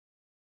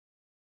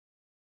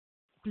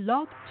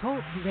Blog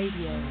Talk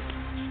Radio.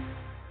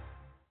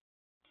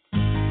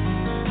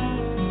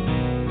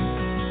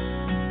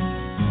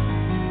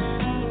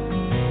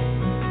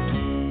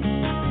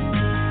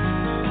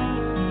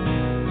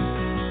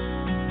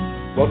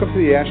 Welcome to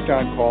the Ask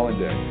John Call-In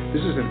Day.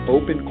 This is an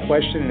open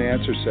question and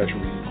answer session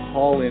where you can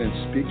call in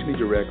and speak to me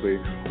directly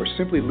or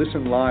simply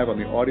listen live on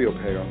the audio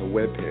player on the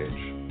web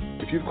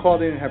page. If you've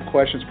called in and have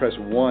questions, press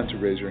 1 to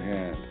raise your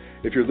hand.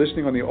 If you're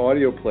listening on the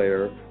audio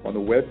player on the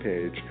web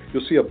page,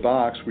 you'll see a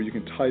box where you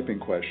can type in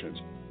questions.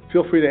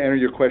 Feel free to enter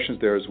your questions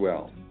there as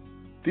well.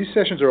 These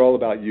sessions are all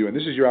about you, and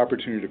this is your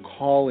opportunity to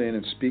call in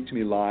and speak to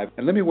me live,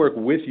 and let me work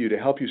with you to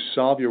help you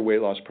solve your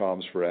weight loss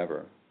problems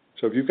forever.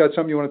 So if you've got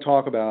something you want to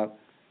talk about,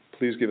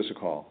 please give us a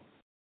call.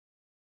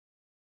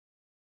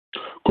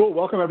 Cool.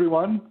 Welcome,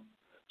 everyone.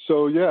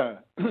 So,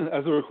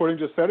 as the recording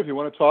just said, if you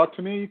want to talk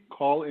to me,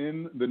 call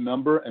in the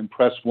number and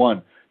press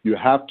 1. You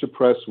have to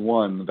press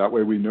 1. That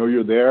way we know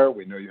you're there.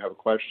 We know you have a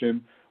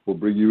question. We'll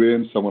bring you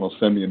in. Someone will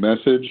send me a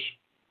message.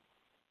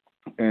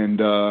 And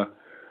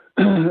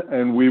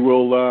we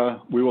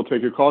will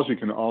take your calls. You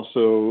can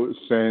also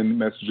send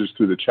messages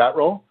through the chat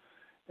roll,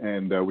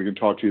 and we can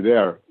talk to you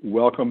there.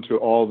 Welcome to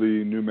all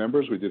the new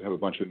members. We did have a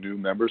bunch of new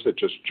members that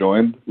just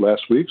joined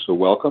last week, so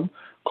welcome.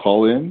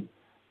 Call in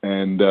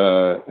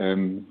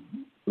and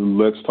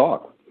let's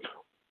talk.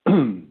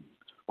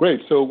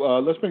 Great. So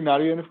let's bring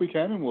Nadia in if we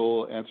can, and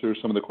we'll answer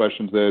some of the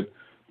questions that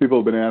people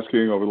have been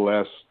asking over the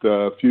last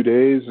few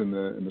days in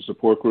the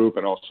support group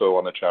and also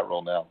on the chat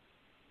roll now.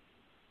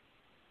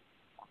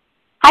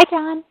 Hi,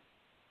 John.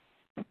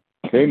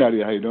 Hey,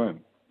 Nadia. How you doing?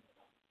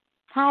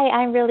 Hi,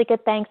 I'm really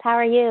good, thanks. How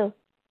are you?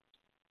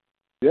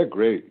 Yeah,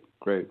 great.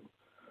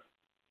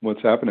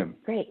 What's happening?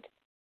 Great.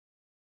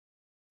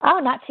 Oh,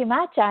 not too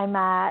much. I'm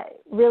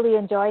really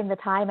enjoying the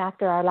time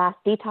after our last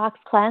detox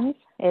cleanse.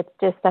 It's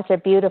just such a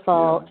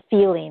beautiful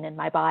feeling in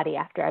my body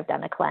after I've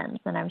done a cleanse,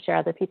 and I'm sure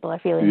other people are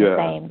feeling the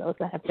same, those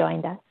that have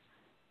joined us.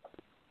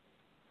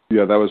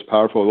 Yeah, that was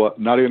powerful. Well,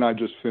 Nadia and I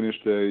just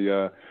finished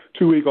a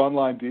 2-week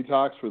online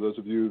detox. For those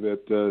of you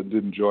that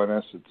didn't join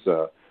us,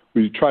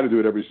 we try to do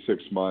it every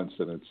 6 months,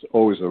 and it's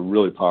always a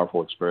really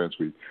powerful experience.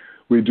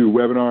 We do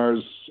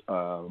webinars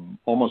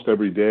almost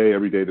every day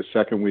the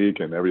second week,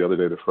 and every other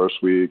day the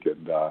first week,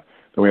 and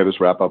then we have this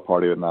wrap-up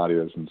party at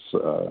Nadia's, and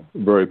it's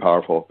very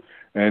powerful.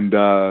 And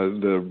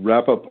the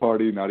wrap-up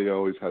party, Nadia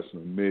always has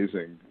some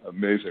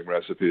amazing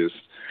recipes,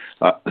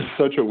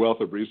 such a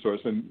wealth of resource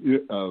and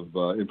of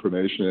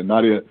information. And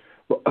Nadia,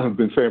 I've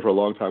been saying for a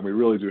long time, we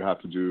really do have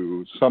to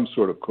do some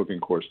sort of cooking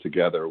course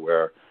together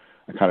where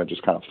I kind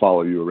of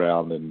follow you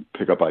around and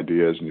pick up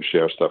ideas and you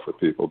share stuff with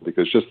people,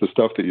 because just the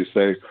stuff that you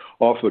say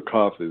off the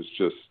cuff is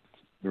just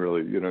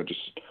really,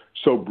 just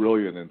so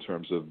brilliant in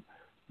terms of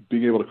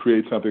being able to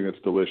create something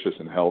that's delicious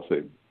and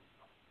healthy.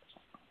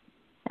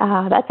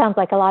 That sounds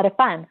like a lot of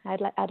fun.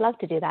 I'd love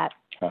to do that.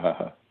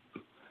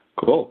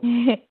 Cool.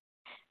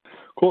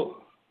 Cool.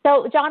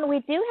 So, John, we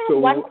do have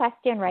one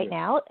question right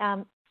now.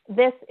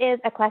 This is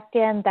a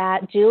question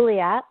that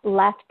Julia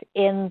left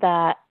in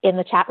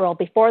the chat roll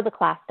before the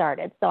class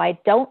started. So I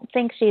don't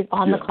think she's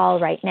on the call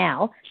right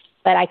now,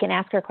 but I can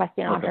ask her a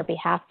question on her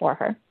behalf for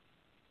her.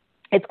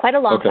 It's quite a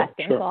long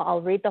question, so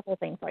I'll read the whole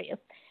thing for you.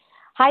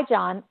 Hi,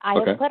 John. I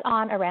have put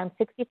on around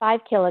 65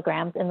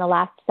 kilograms in the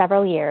last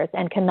several years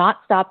and cannot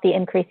stop the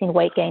increasing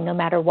weight gain no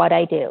matter what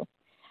I do.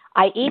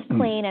 I eat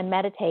clean and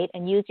meditate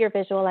and use your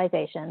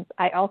visualizations.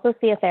 I also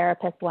see a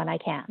therapist when I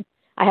can.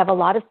 I have a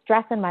lot of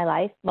stress in my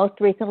life, most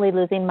recently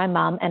losing my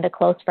mom and a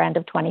close friend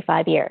of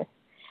 25 years.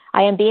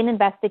 I am being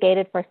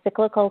investigated for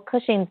cyclical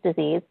Cushing's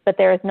disease, but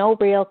there is no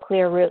real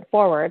clear route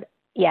forward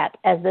yet,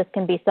 as this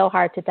can be so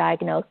hard to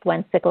diagnose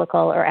when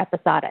cyclical or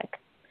episodic.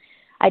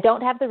 I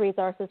don't have the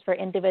resources for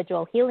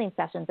individual healing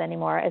sessions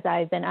anymore, as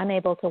I've been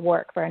unable to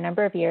work for a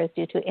number of years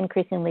due to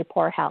increasingly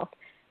poor health,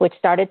 which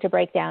started to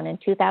break down in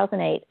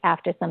 2008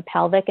 after some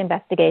pelvic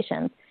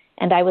investigations,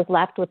 and I was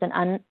left with an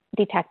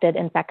undetected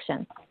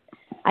infection.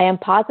 I am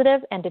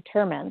positive and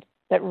determined,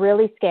 but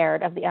really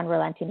scared of the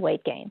unrelenting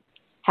weight gain.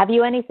 Have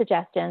you any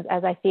suggestions,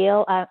 as I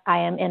feel I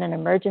am in an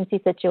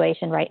emergency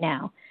situation right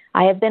now?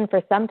 I have been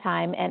for some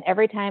time, and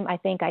every time I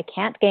think I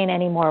can't gain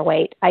any more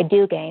weight, I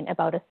do gain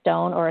about a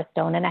stone or a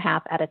stone and a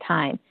half at a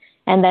time.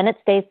 And then it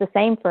stays the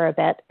same for a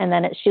bit, and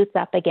then it shoots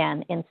up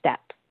again in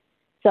steps.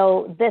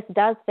 So this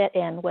does fit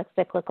in with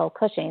cyclical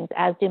Cushing's,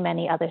 as do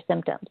many other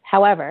symptoms.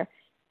 However,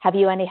 have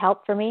you any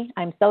help for me?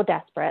 I'm so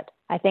desperate.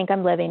 I think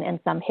I'm living in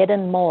some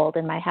hidden mold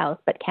in my house,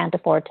 but can't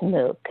afford to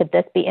move. Could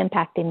this be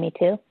impacting me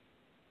too?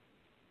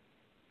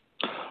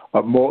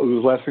 Mold,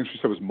 the last thing she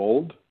said was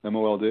mold,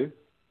 M-O-L-D?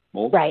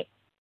 Mold? Right.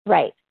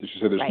 Did she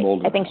say there's mold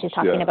in I think the she's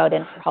house? talking about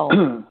in her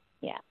home.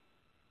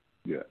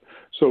 Yeah.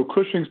 So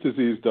Cushing's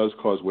disease does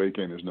cause weight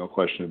gain. There's no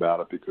question about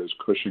it, because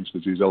Cushing's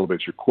disease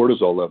elevates your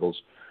cortisol levels,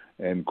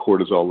 and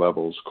cortisol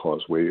levels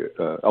cause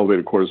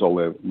elevated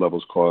cortisol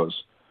levels cause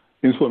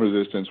insulin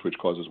resistance, which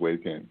causes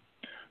weight gain.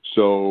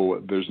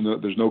 So there's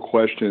no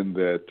question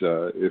that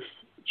if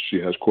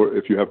you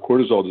have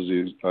cortisol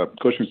disease,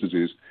 Cushing's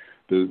disease,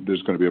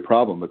 there's going to be a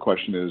problem. The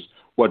question is,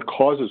 what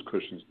causes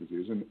Cushing's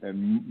disease,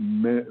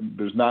 and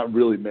there's not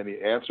really many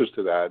answers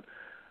to that.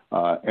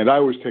 And I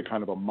always take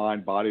kind of a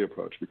mind-body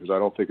approach because I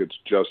don't think it's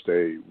just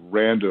a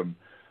random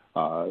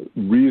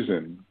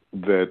reason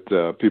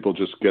that people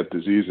just get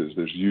diseases.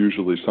 There's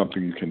usually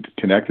something you can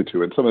connect it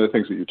to. And some of the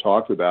things that you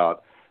talked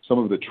about, some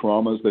of the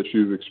traumas that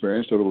you've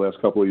experienced over the last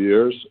couple of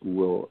years,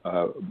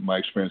 my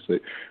experience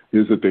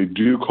is that they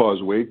do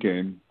cause weight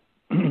gain,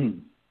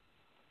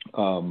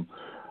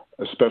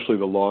 especially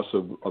the loss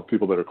of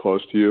people that are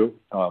close to you.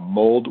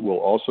 Mold will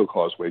also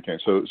cause weight gain.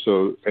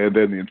 So, and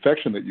then the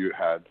infection that you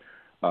had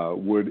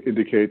would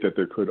indicate that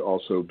there could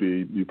also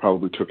be, you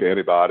probably took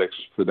antibiotics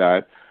for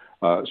that,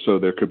 so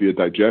there could be a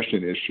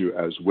digestion issue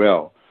as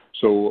well.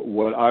 So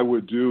what I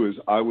would do is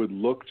I would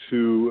look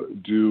to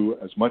do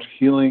as much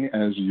healing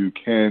as you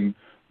can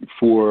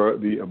for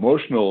the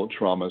emotional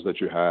traumas that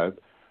you had,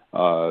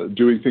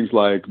 doing things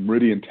like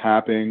meridian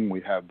tapping.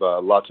 We have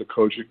lots of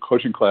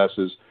coaching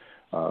classes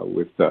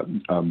with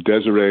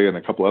Desiree and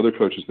a couple other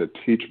coaches that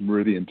teach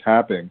meridian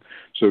tapping.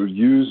 So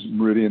use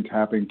meridian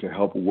tapping to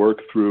help work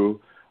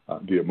through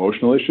the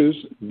emotional issues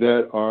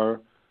that are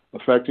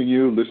affecting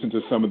you. Listen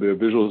to some of the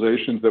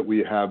visualizations that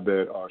we have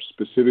that are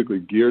specifically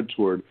geared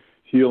toward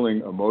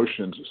healing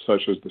emotions,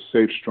 such as the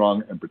safe,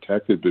 strong, and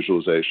protected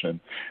visualization.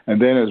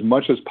 And then as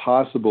much as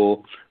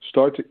possible,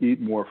 start to eat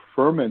more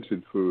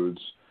fermented foods,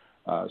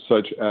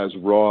 such as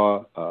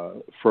raw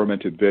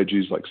fermented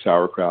veggies like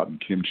sauerkraut and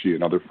kimchi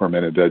and other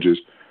fermented veggies,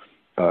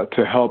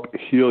 to help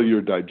heal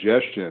your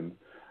digestion,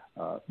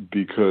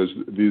 because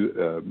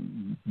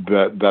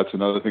that's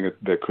another thing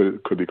that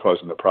could be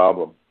causing the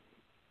problem.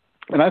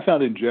 And I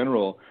found in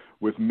general,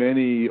 with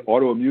many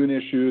autoimmune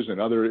issues and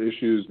other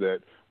issues where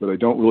they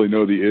don't really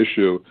know the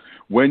issue,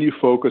 when you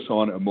focus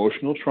on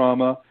emotional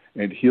trauma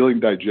and healing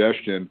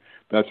digestion,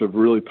 that's a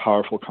really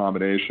powerful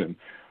combination.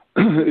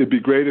 It'd be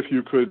great if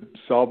you could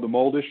solve the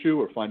mold issue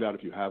or find out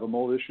if you have a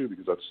mold issue,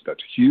 because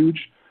that's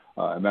huge,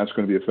 and that's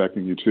going to be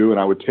affecting you too. And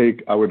I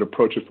would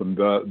approach it from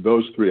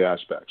those three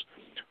aspects,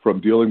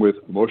 from dealing with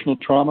emotional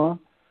trauma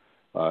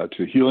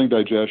to healing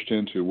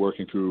digestion to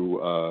working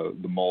through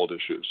the mold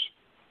issues.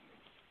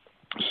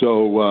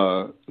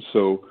 So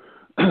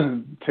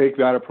take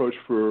that approach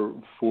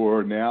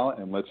for now,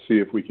 and let's see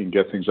if we can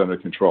get things under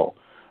control.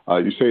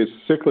 You say it's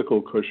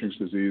cyclical Cushing's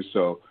disease,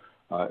 so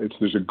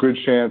there's a good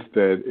chance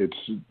that it's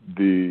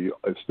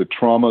the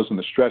traumas and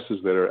the stresses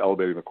that are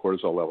elevating the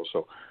cortisol level.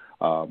 So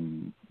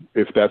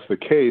if that's the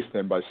case,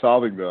 then by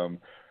solving them,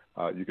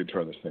 you can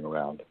turn this thing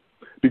around.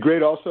 It'd be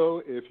great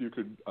also if you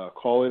could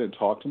call in and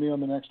talk to me on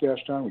the next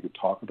Ask John. We could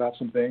talk about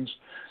some things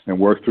and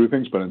work through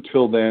things, but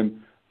until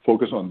then,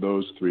 focus on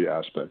those three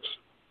aspects.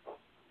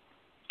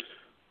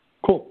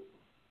 Cool.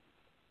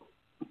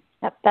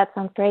 Yep, that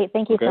sounds great.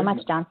 Thank you so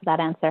much, John, for that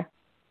answer.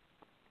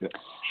 Yeah,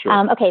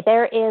 sure. Okay,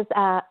 there is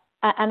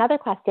another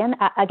question.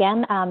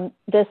 Again,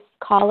 this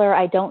caller,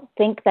 I don't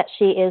think that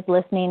she is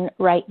listening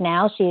right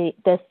now.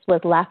 This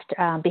was left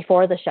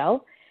before the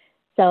show.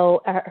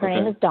 So her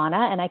name is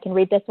Donna, and I can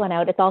read this one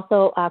out. It's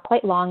also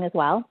quite long as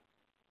well.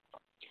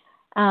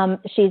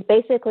 She's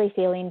basically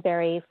feeling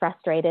very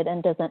frustrated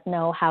and doesn't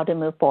know how to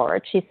move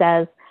forward. She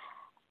says,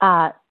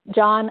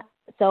 John,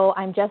 so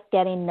I'm just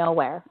getting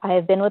nowhere. I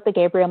have been with the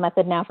Gabriel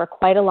Method now for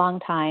quite a long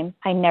time.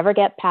 I never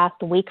get past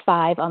week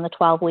 5 on the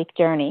 12-week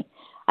journey.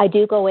 I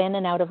do go in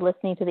and out of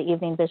listening to the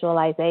evening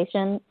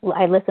visualization.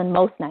 I listen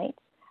most nights.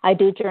 I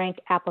do drink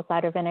apple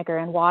cider vinegar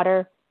and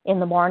water in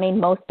the morning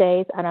most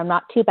days, and I'm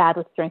not too bad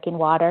with drinking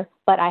water,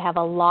 but I have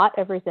a lot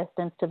of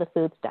resistance to the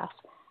food stuff.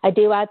 I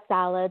do add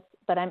salads,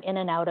 but I'm in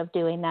and out of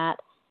doing that,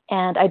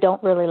 and I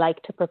don't really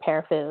like to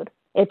prepare food.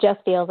 It just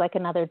feels like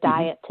another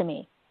diet to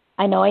me.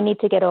 I know I need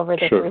to get over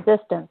this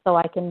resistance so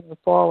I can move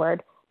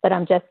forward, but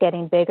I'm just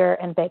getting bigger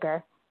and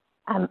bigger.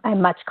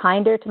 I'm much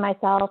kinder to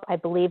myself. I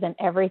believe in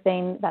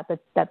everything that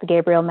the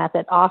Gabriel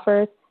Method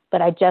offers,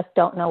 but I just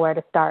don't know where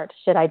to start.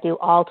 Should I do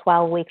all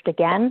 12 weeks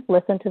again,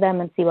 listen to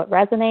them and see what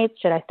resonates?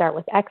 Should I start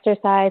with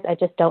exercise? I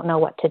just don't know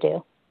what to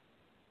do.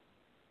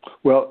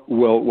 Well,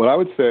 what I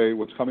would say,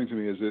 what's coming to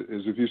me is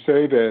if you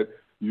say that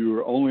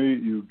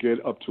you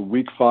get up to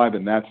week 5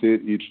 and that's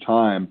it each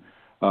time,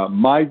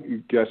 my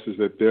guess is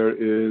that there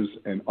is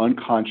an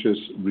unconscious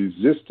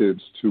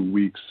resistance to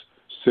weeks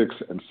 6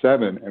 and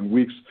 7, and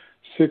weeks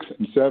 6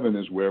 and 7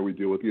 is where we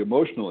deal with the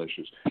emotional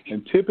issues.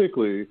 And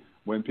typically,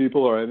 when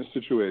people are in a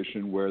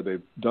situation where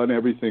they've done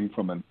everything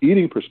from an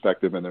eating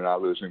perspective and they're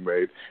not losing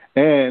weight,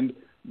 and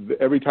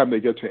every time they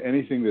get to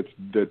anything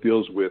that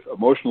deals with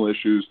emotional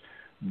issues,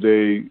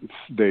 they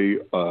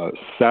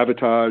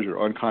sabotage,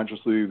 or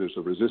unconsciously there's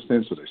a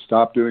resistance, so they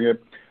stop doing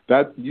it.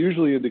 That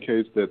usually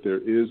indicates that there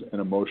is an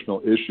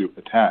emotional issue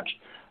attached.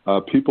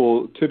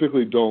 People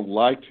typically don't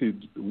like to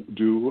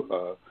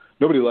do.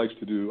 Nobody likes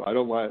to do. I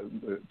don't like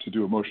to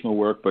do emotional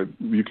work, but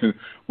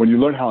when you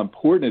learn how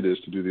important it is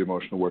to do the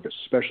emotional work,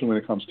 especially when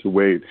it comes to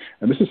weight.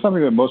 And this is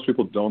something that most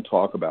people don't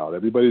talk about.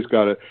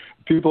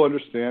 People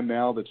understand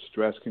now that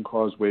stress can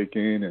cause weight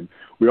gain, and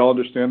we all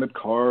understand that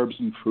carbs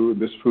and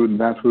food, this food and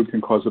that food, can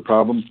cause the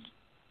problem.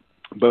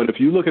 But if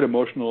you look at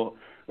emotional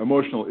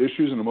emotional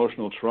issues and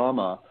emotional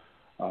trauma,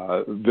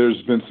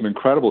 there's been some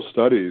incredible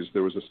studies.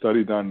 There was a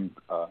study done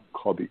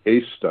called the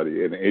ACE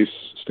study, and ACE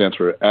stands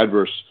for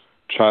Adverse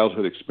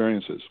Childhood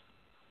Experiences,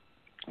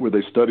 where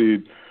they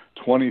studied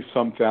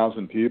 20-some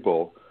thousand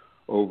people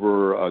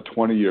over a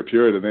 20-year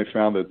period, and they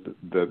found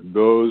that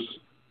those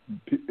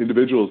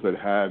individuals that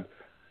had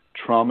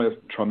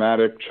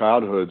traumatic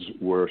childhoods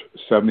were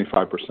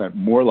 75%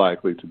 more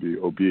likely to be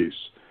obese.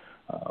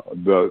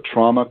 The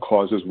trauma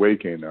causes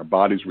weight gain. Our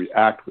bodies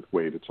react with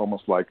weight. It's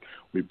almost like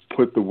we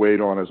put the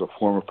weight on as a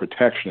form of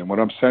protection. And what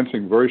I'm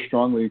sensing very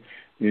strongly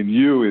in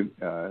you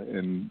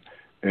and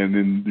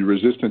in the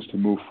resistance to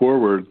move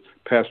forward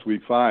past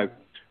week 5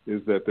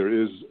 is that there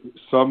is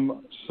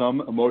some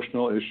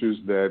emotional issues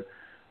that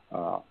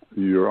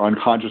you're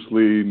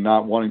unconsciously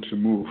not wanting to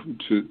move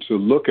to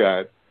look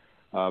at.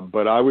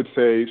 But I would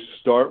say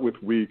start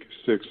with week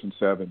 6 and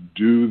 7.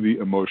 Do the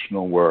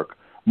emotional work.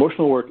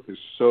 Emotional work is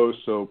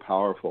so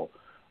powerful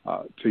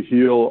to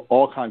heal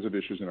all kinds of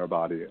issues in our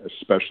body,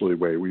 especially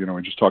weight. We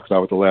just talked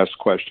about with the last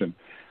question.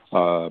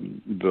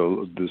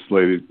 The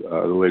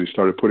lady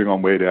started putting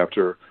on weight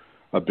after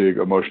a big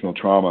emotional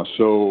trauma.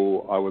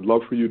 So I would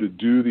love for you to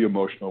do the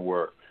emotional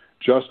work.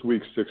 Just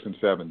weeks 6 and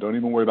 7. Don't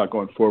even worry about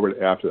going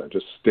forward after that.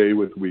 Just stay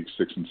with weeks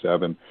 6 and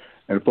 7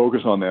 and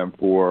focus on them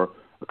for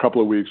a couple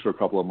of weeks or a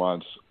couple of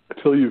months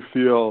until you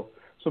feel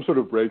some sort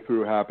of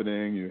breakthrough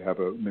happening. You have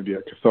maybe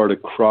a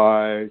cathartic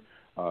cry.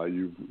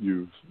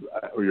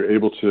 You're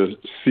able to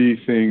see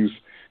things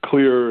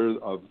clear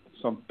of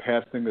some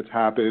past thing that's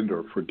happened,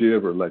 or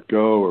forgive, or let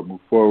go, or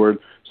move forward.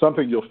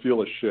 Something you'll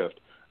feel a shift,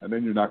 and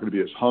then you're not going to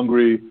be as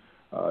hungry.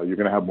 You're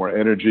going to have more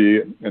energy,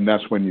 and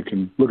that's when you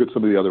can look at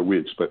some of the other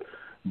weeks.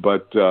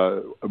 But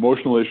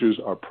emotional issues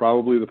are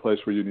probably the place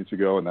where you need to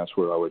go, and that's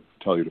where I would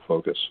tell you to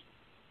focus.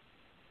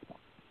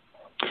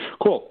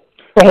 Cool.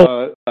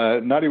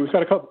 Nadia, we've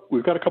got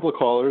a couple of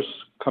callers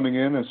coming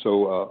in, and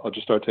so I'll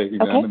just start taking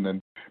them, and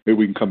then maybe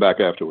we can come back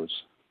afterwards.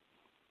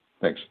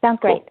 Thanks. Sounds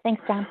great. Cool.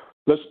 Thanks, John.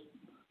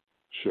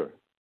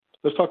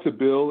 Let's talk to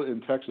Bill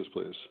in Texas,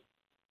 please.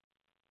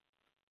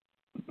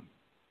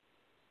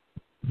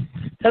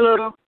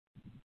 Hello.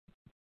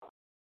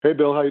 Hey,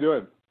 Bill. How you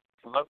doing?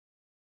 Hello.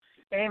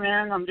 Hey,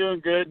 man. I'm doing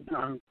good.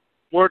 I'm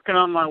working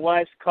on my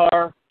wife's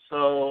car,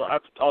 so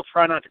I'll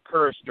try not to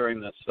curse during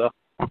this. So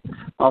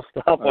I'll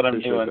stop what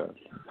I'm doing.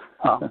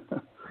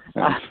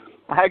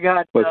 I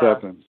got. What's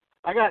happening?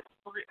 I got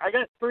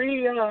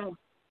three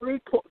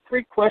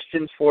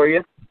questions for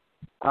you.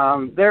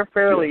 They're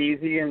fairly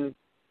easy, and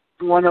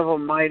one of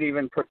them might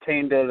even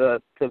pertain to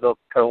the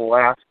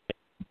last,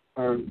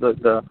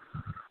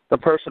 the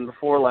person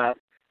before last.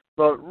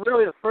 But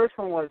really, the first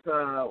one was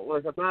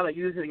about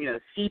using a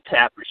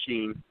CPAP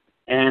machine,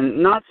 and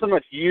not so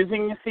much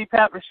using a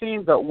CPAP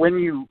machine, but when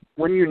you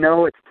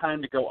know it's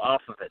time to go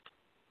off of it.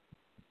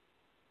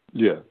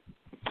 Yeah.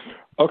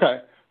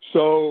 Okay.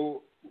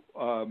 So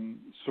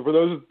for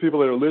those people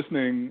that are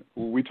listening,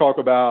 we talk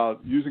about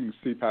using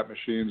CPAP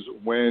machines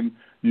when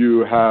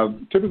you have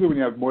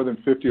more than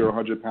 50 or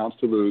 100 pounds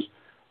to lose.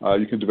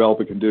 You can develop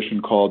a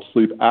condition called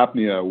sleep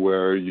apnea,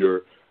 where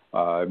your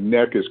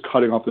neck is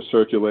cutting off the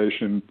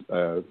circulation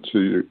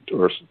to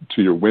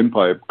your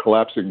windpipe,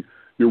 collapsing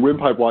your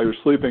windpipe while you're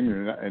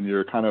sleeping, and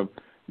you're kind of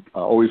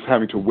always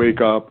having to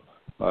wake up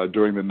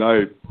during the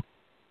night.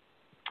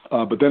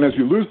 But then as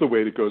you lose the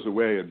weight, it goes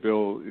away. And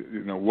Bill,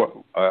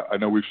 I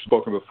know we've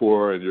spoken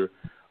before, and you're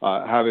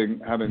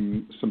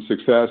having some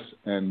success,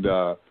 and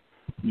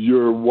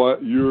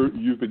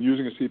you've been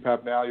using a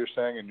CPAP now, you're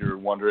saying, and you're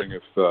wondering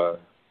if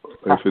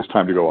it's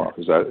time to go off.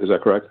 Is that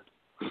correct?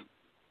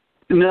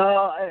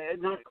 No,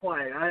 not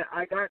quite.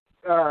 I got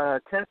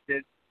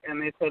tested, and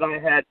they said I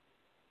had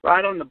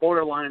right on the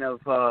borderline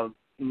of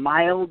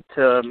mild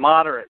to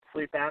moderate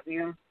sleep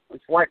apnea.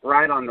 It's like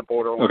right on the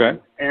borderline. Okay.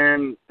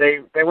 And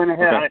they went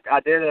ahead. Okay. I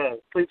did a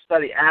sleep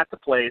study at the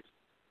place,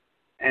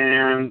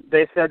 and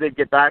they said they'd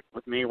get back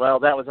with me. Well,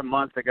 that was a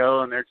month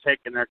ago, and they're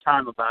taking their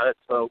time about it.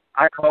 So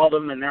I called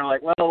them, and they're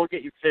like, "Well, we'll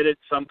get you fitted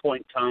some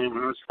point in time."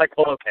 And I was like,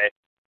 "Well, okay."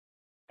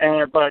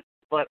 And but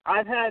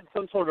I've had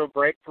some sort of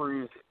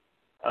breakthroughs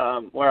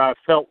where I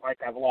felt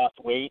like I've lost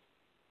weight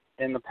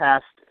in the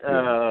past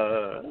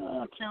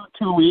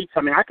 2 weeks.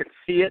 I mean, I can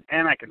see it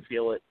and I can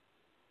feel it,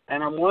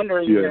 and I'm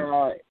wondering.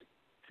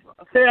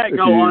 Say I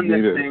go on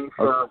this thing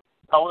for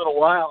a little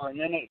while, and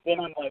then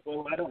I'm like,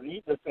 well, I don't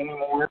need this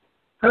anymore.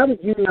 How did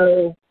you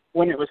know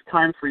when it was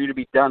time for you to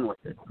be done with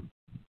it?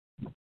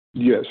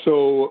 Yeah,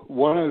 so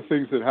one of the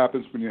things that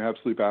happens when you have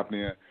sleep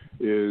apnea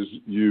is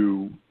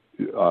you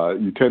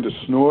tend to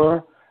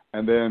snore,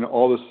 and then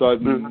all of a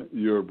sudden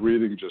your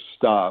breathing just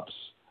stops,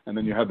 and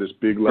then you have this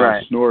big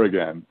loud snore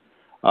again.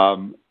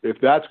 If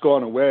that's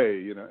gone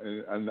away,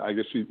 and I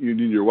guess you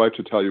need your wife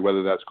to tell you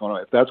whether that's gone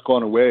away. If that's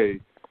gone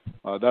away,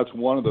 that's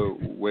one of the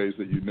ways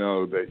that you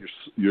know that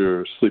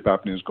your sleep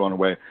apnea has gone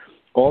away.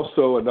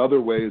 Also, another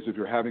way is if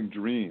you're having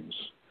dreams,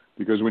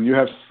 because when you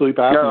have sleep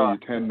apnea,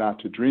 you tend not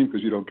to dream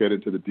because you don't get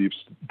into the deep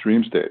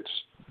dream states.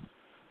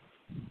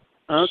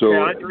 Okay,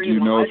 so, do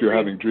you know if you're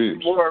having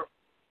dreams?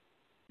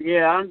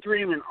 Yeah, I'm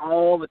dreaming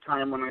all the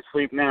time when I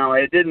sleep now.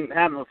 It didn't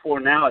happen before.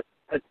 Now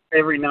it's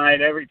every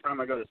night, every time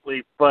I go to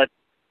sleep. But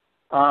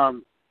I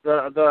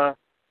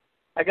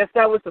guess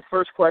that was the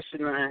first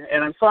question,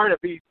 and I'm sorry to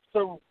be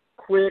so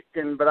quick,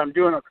 but I'm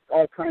doing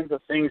all kinds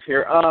of things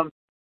here.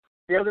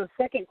 The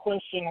second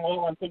question,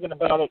 while I'm thinking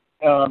about it,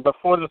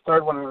 before the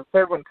third one, and the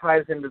third one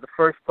ties into the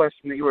first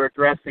question that you were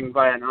addressing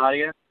via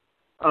Nadia.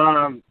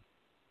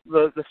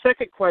 The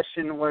second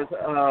question was,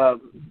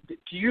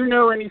 do you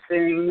know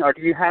anything, or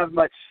do you have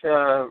much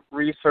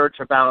research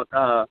about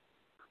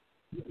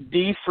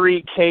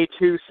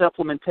D3K2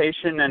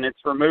 supplementation, and it's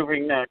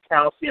removing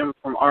calcium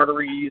from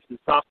arteries and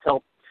soft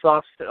cell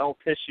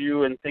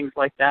tissue and things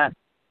like that?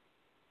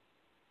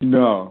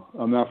 No,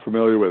 I'm not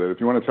familiar with it. If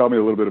you want to tell me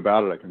a little bit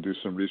about it, I can do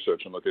some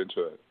research and look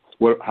into it.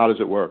 How does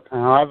it work?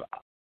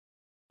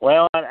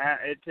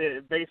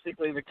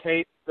 Basically the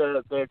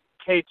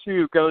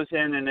K2 goes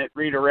in and it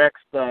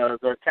redirects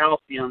the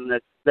calcium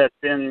that's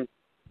in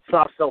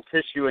soft cell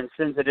tissue and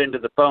sends it into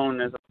the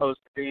bone as opposed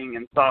to being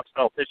in soft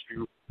cell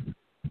tissue.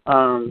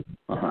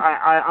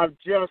 I've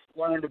just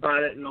learned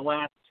about it in the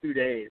last 2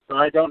 days, so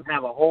I don't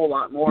have a whole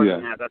lot more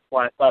than that. That's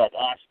why I thought I'd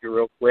ask you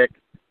real quick.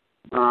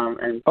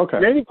 Okay.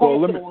 Maybe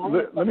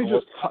let me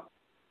just.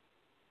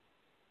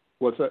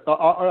 What's that?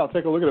 I'll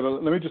take a look at it.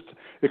 Let me just.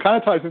 It kind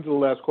of ties into the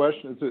last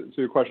question, to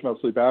your question about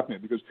sleep apnea,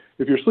 because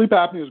if your sleep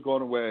apnea has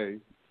gone away,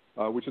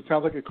 which it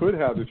sounds like it could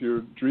have if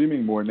you're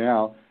dreaming more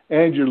now,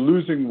 and you're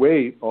losing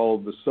weight all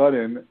of a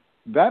sudden,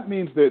 that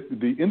means that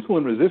the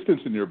insulin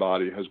resistance in your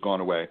body has gone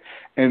away.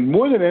 And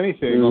more than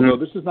anything, although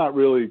this is not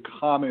really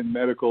common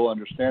medical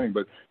understanding,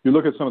 but you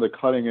look at some of the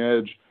cutting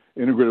edge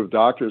integrative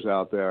doctors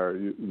out there,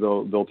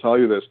 they'll tell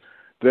you this,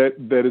 that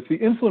it's the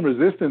insulin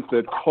resistance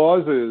that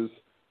causes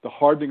the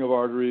hardening of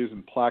arteries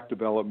and plaque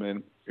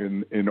development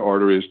in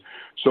arteries.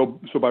 So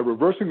by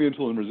reversing the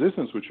insulin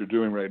resistance, which you're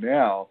doing right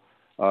now,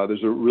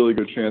 there's a really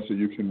good chance that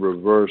you can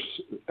reverse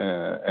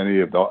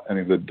any of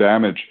the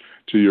damage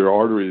to your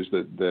arteries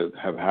that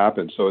have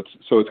happened. So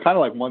it's kind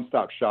of like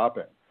one-stop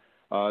shopping.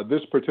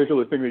 This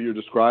particular thing that you're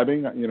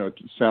describing, it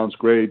sounds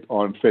great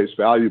on face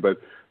value,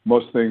 but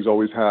most things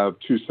always have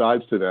two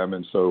sides to them,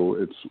 and so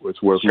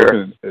it's worth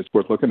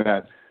looking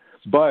at.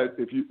 But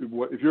if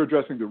you're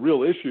addressing the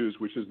real issues,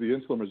 which is the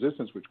insulin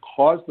resistance, which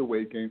caused the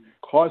weight gain,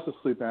 caused the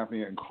sleep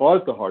apnea, and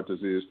caused the heart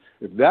disease,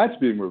 if that's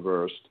being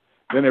reversed,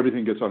 then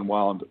everything gets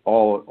unwound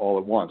all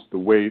at once: the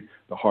weight,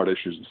 the heart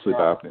issues, and sleep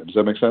apnea. Does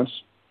that make sense?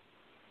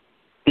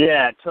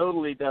 Yeah, it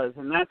totally does,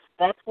 and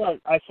that's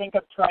what I think.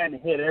 I'm trying to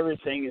hit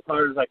everything as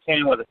hard as I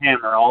can with a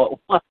hammer all at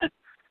once.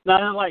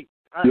 Not like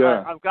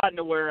I've gotten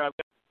to where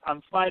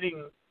I'm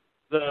fighting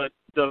the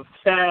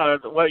fat,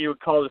 what you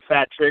would call the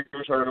fat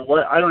triggers, or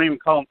what I don't even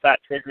call them fat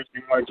triggers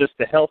anymore, just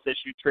the health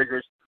issue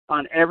triggers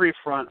on every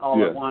front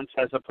all at once,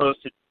 as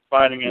opposed to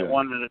fighting it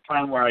one at a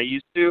time where I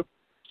used to,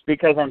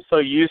 because I'm so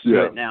used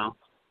to it now.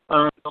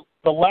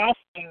 The last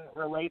thing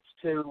relates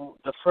to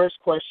the first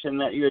question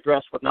that you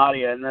addressed with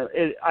Nadia, and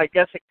I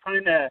guess it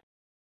kind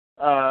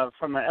of,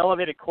 from an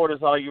elevated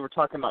cortisol, you were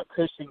talking about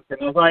Cushing's,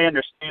 and as I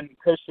understand,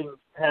 Cushing's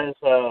has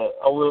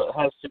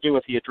to do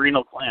with the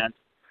adrenal glands.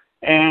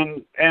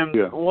 And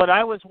what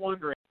I was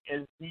wondering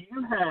is, do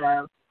you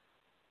have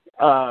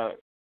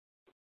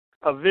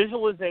a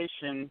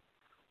visualization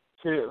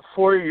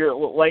for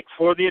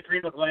the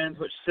adrenal glands,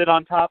 which sit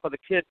on top of the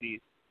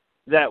kidneys?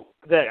 That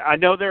I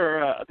know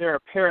they're a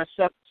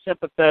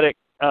parasympathetic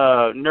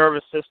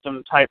nervous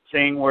system type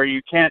thing where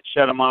you can't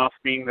shut them off,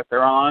 being that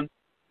they're on.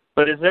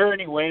 But is there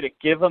any way to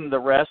give them the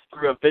rest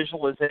through a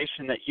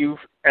visualization that you've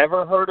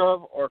ever heard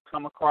of or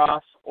come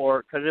across?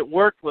 Or because it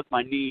worked with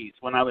my knees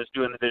when I was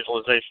doing the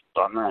visualizations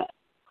on that.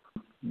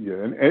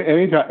 Yeah, and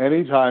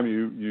anytime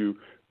you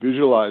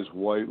visualize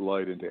white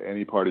light into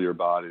any part of your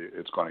body,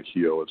 it's going to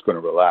heal, it's going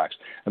to relax.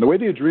 And the way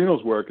the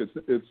adrenals work,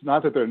 it's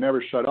not that they're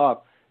never shut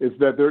off, it's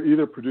that they're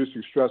either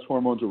producing stress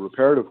hormones or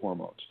reparative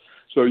hormones.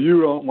 So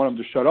you don't want them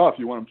to shut off,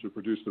 you want them to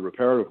produce the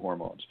reparative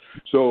hormones.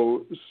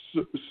 So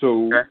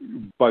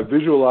by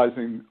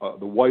visualizing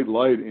the white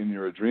light in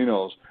your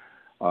adrenals,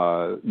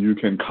 you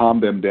can calm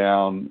them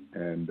down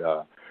and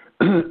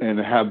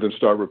have them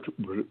start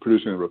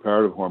producing the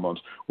reparative hormones.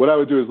 What I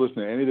would do is listen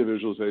to any of the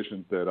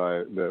visualizations that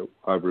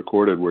I've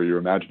recorded where you're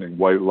imagining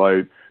white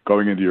light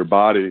going into your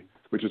body,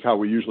 which is how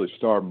we usually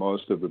start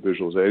most of the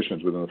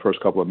visualizations within the first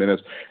couple of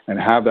minutes, and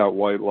have that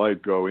white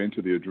light go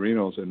into the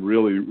adrenals and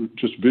really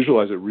just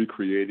visualize it,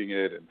 recreating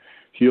it and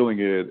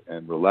healing it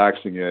and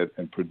relaxing it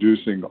and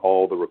producing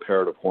all the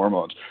reparative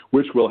hormones,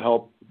 which will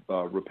help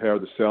repair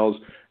the cells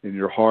in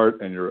your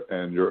heart and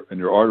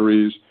your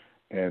arteries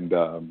and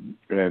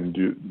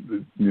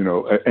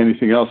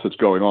anything else that's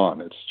going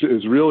on.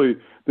 It's really,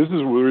 this is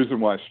the reason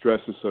why stress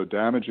is so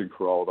damaging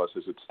for all of us,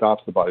 is it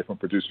stops the body from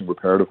producing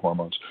reparative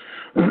hormones.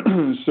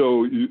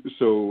 So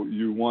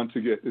you want to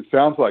it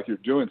sounds like you're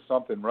doing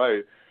something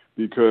right,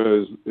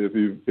 because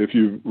if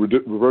you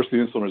reverse the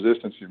insulin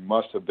resistance, you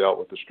must have dealt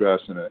with the stress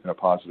in a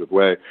positive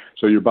way.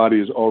 So your body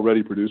is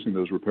already producing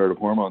those reparative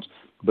hormones.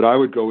 But I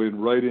would go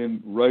right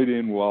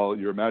in while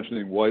you're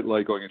imagining white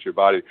light going into your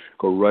body,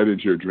 go right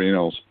into your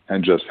adrenals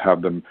and just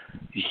have them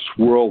just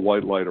swirl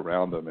white light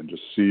around them and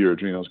just see your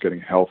adrenals getting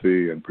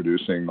healthy and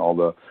producing all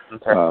the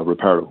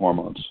reparative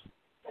hormones.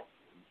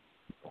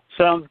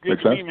 Sounds good Make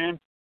to sense? me, man.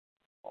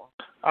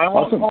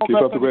 Awesome. Keep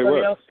up the great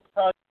work.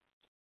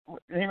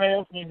 Anybody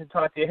else needs to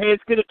talk to you. Hey,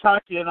 it's good to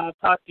talk to you, and I'll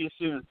talk to you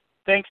soon.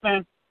 Thanks,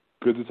 man.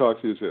 Good to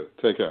talk to you, too.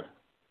 Take care.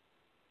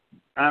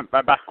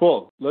 Bye-bye.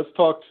 Cool. Let's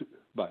talk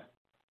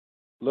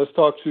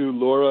to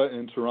Laura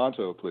in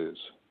Toronto, please.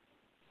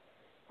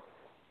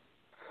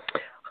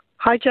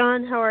 Hi,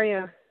 John. How are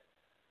you?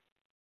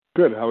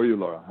 Good. How are you,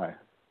 Laura? Hi.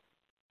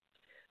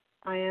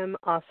 I am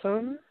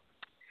awesome.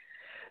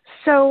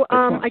 So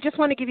I just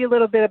want to give you a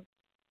little bit of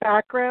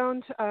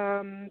background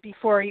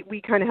before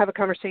we kind of have a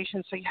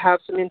conversation so you have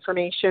some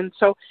information.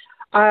 So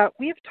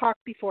we have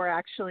talked before,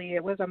 actually.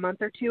 It was a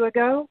month or two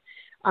ago.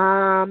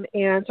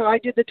 And so I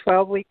did the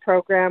 12-week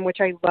program, which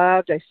I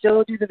loved. I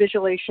still do the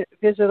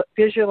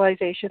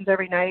visualizations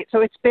every night. So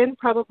it's been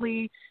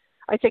probably,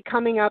 I'd say,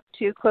 coming up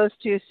to close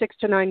to 6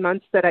 to 9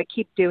 months that I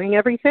keep doing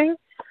everything.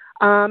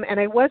 And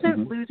I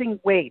wasn't losing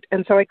weight.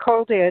 And so I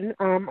called in.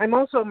 I'm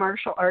also a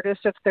martial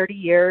artist of 30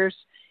 years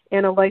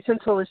and a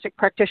licensed holistic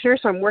practitioner.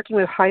 So I'm working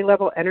with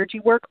high-level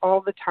energy work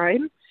all the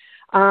time.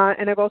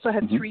 And I've also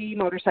had 3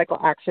 motorcycle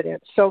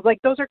accidents. So,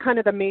 those are kind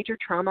of the major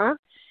trauma.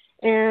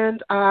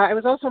 And I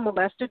was also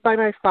molested by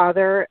my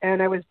father,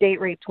 and I was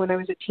date raped when I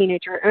was a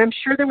teenager. And I'm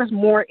sure there was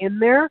more in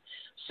there.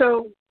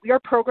 So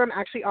your program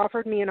actually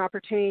offered me an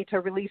opportunity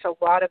to release a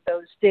lot of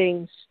those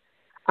things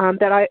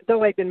that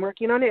though I'd been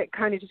working on it, it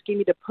kind of just gave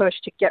me the push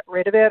to get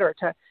rid of it or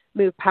to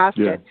move past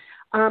it.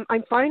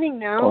 I'm finding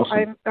now,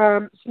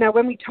 now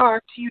when we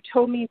talked, you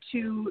told me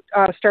to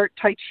start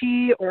Tai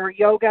Chi or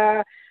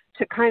yoga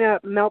to kind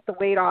of melt the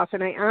weight off.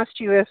 And I asked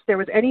you if there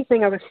was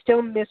anything I was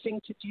still missing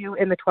to do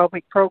in the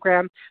 12-week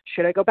program.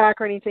 Should I go back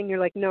or anything? You're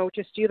like, no,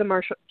 just do the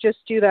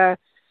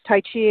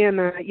Tai Chi and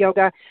the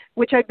yoga,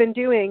 which I've been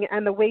doing,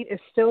 and the weight is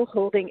still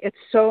holding. It's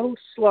so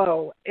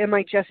slow. Am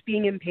I just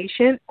being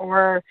impatient,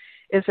 or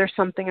is there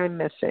something I'm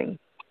missing?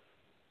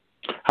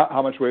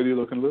 How much weight are you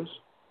looking to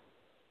lose?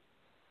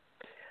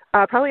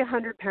 Probably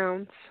 100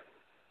 pounds.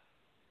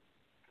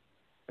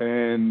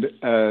 And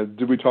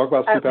did we talk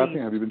about sleep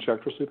apnea? Have you been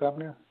checked for sleep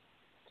apnea?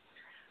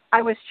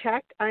 I was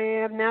checked. I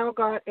have now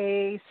got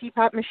a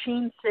CPAP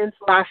machine since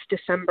last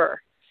December.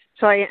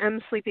 So I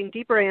am sleeping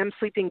deeper. I am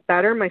sleeping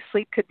better. My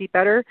sleep could be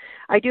better.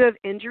 I do have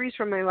injuries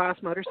from my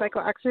last motorcycle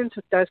accident, so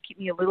it does keep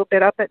me a little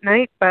bit up at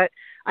night, but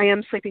I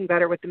am sleeping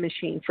better with the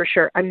machine for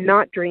sure. I'm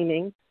not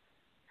dreaming.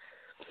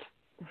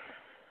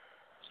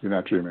 You're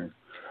not dreaming.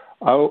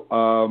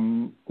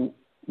 When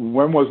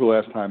was the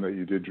last time that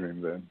you did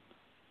dream then?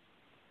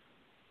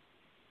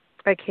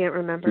 I can't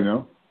remember. Do you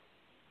know?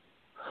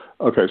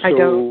 Okay, so I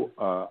don't.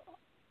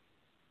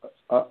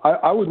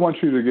 I would want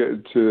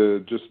you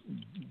to just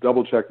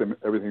double check that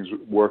everything's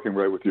working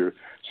right with your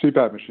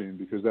CPAP machine,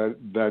 because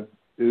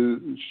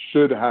you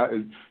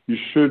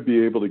should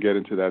be able to get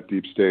into that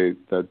deep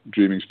state, that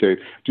dreaming state.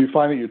 Do you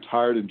find that you're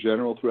tired in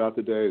general throughout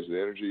the day? Is the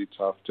energy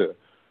tough to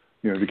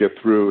get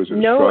through? Is it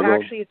a struggle? No,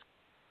 actually, it's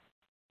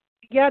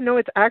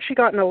actually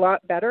gotten a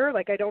lot better.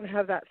 I don't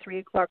have that 3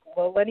 o'clock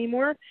lull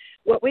anymore.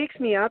 What wakes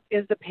me up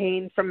is the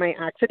pain from my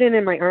accident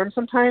in my arm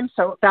sometimes,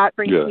 so that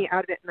brings me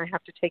out of it, and I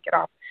have to take it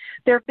off.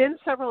 There have been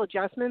several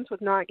adjustments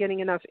with not getting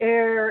enough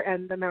air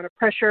and the amount of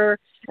pressure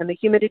and the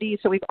humidity,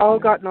 so we've all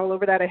gotten all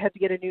over that. I had to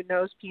get a new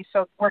nose piece,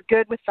 so we're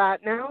good with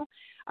that now.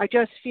 I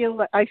just feel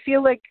like,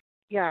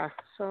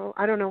 so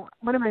I don't know.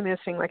 What am I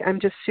missing?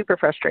 I'm just super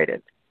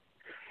frustrated.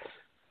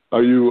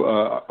 Are you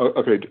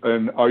okay?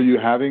 And are you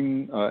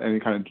having any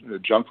kind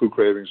of junk food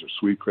cravings or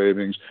sweet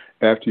cravings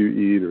after you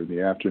eat, or in the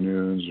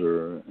afternoons,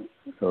 or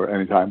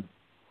any time?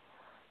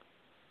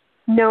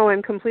 No,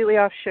 I'm completely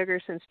off sugar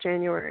since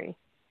January.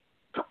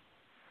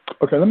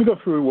 Okay, let me go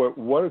through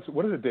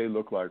what does a day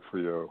look like for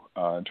you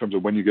in terms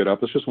of when you get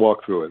up. Let's just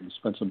walk through it and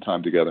spend some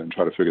time together and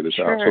try to figure this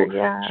out.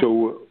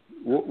 So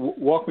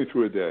walk me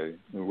through a day.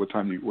 What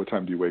time do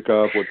you wake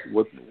up?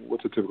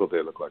 What's a typical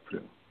day look like for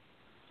you?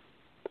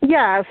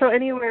 Yeah, so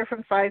anywhere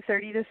from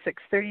 5:30 to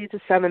 6:30 to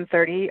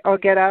 7:30. I'll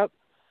get up.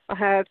 I'll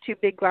have 2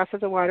 big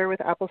glasses of water with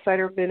apple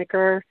cider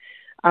vinegar.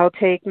 I'll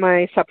take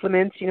my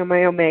supplements,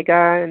 my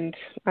omega and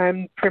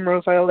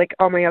Primrose Oil,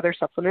 all my other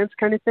supplements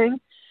kind of thing.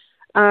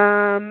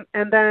 And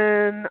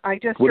then I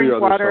just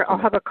drink water. I'll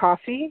have a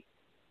coffee.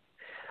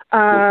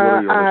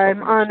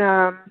 I'm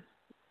on,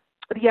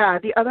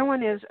 the other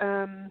one is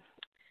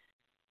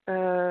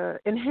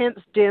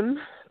Enhanced DIM.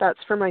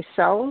 That's for my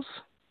cells.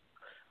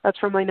 That's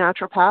from my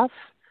naturopath.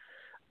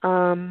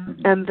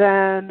 And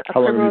then a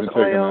Primrose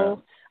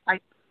Oil.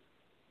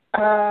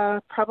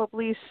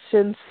 Probably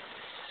since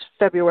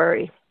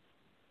February.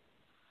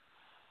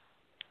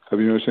 Have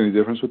you noticed any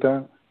difference with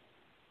that?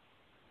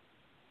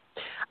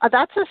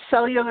 That's a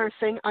cellular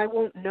thing. I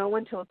won't know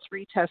until it's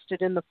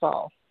retested in the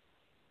fall.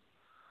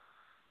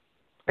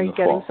 Are you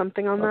getting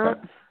something on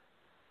that?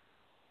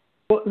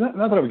 Well,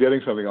 not that I'm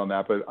getting something on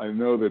that, but I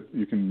know that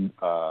you can.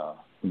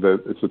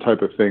 That it's the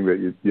type of thing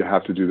that you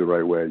have to do the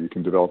right way. You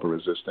can develop a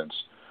resistance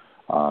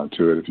to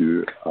it if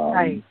you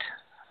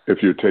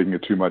if you're taking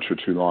it too much or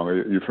too long.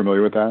 Are you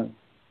familiar with that?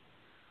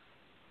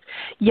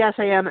 Yes,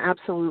 I am,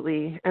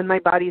 absolutely. And my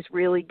body's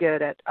really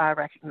good at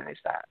recognize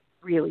that.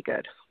 Really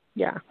good.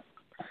 Yeah.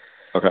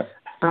 Okay.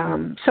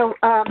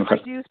 I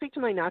do speak to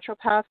my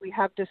naturopath. We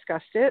have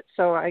discussed it,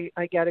 so I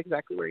get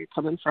exactly where you're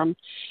coming from.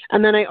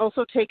 And then I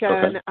also take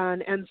an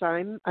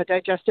enzyme, a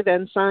digestive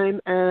enzyme,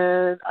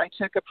 and I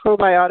took a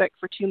probiotic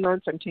for 2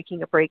 months. I'm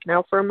taking a break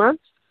now for a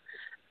month.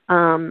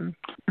 The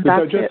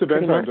digestive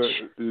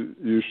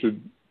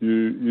enzymes,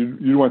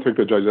 you want to take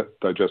the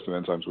digestive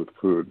enzymes with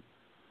food,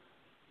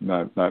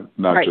 not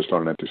right. just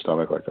on an empty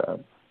stomach like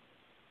that.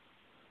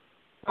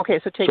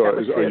 Okay, so take that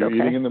with food. Are you okay.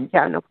 eating in them?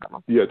 Yeah, no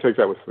problem. Yeah, take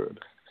that with food.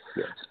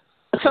 Yeah.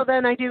 So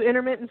then I do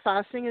intermittent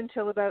fasting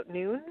until about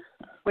noon,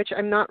 which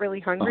I'm not really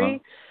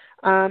hungry.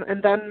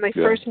 And then my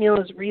first meal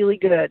is really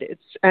good.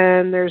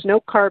 And there's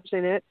no carbs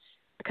in it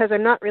because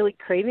I'm not really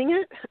craving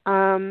it.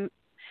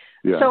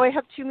 So I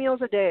have 2 meals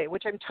a day,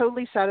 which I'm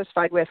totally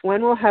satisfied with.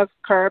 One will have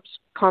carbs,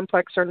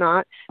 complex or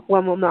not.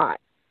 One will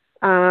not.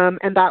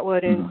 And that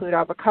would include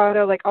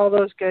avocado, like all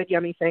those good,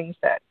 yummy things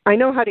that I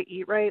know how to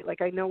eat right.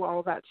 Like I know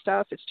all that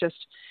stuff. It's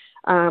just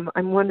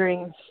I'm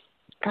wondering,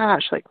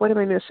 gosh, like what am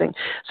I missing?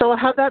 So I'll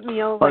have that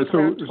meal like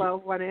around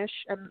 12, 1-ish.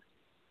 And,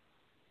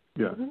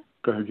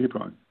 Go ahead, keep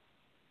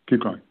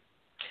going.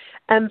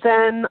 And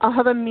then I'll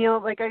have a meal,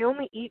 like I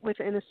only eat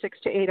within a 6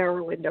 to 8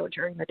 hour window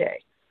during the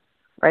day,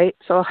 right?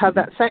 So I'll have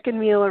that second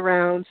meal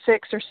around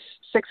 6 or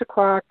 6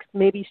 o'clock,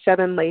 maybe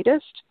 7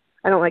 latest.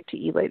 I don't like to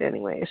eat late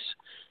anyways.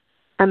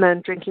 And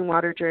then drinking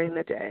water during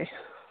the day.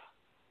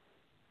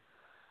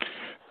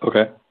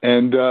 Okay.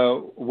 And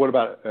what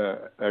about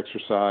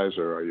exercise,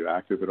 or are you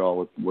active at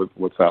all?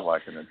 What's that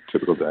like in a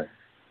typical day?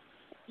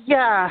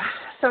 Yeah.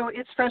 So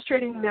it's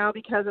frustrating now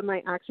because of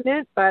my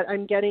accident, but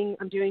I'm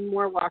doing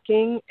more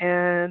walking,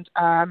 and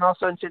I'm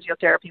also in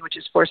physiotherapy, which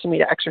is forcing me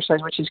to exercise,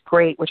 which is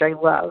great, which I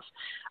love.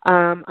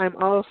 I'm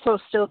also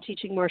still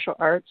teaching martial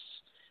arts,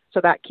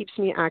 so that keeps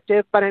me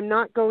active, but I'm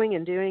not going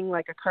and doing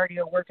like a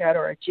cardio workout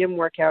or a gym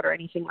workout or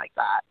anything like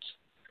that.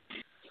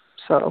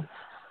 So.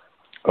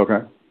 Okay.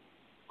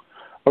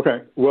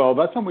 Well,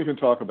 that's something we can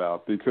talk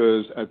about,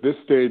 because at this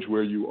stage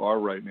where you are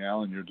right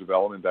now in your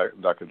development,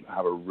 that could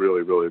have a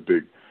really, really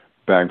big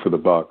bang for the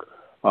buck.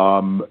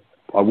 I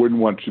wouldn't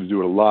want you to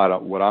do it a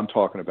lot. What I'm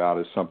talking about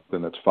is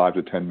something that's 5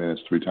 to 10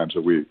 minutes, 3 times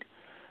a week,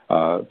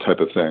 type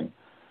of thing.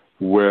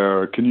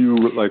 Where can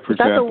you, like, for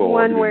example,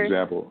 I'll give you an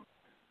example.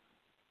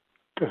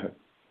 Go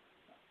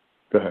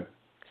ahead.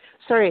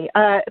 Sorry,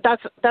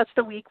 that's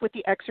the week with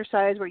the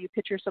exercise where you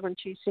picture someone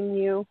chasing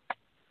you.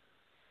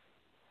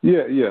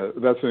 Yeah,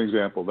 that's an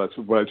example. That's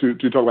what I do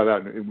talk about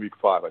that in week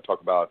 5. I talk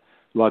about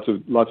lots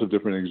of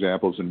different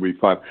examples in week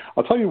 5.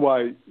 I'll tell you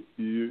why.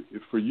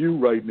 For you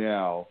right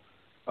now,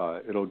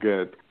 it'll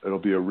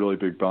be a really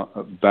big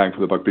bang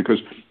for the buck, because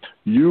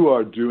you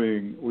are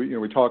doing.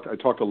 I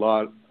talked a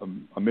lot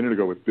a minute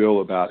ago with Bill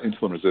about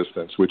insulin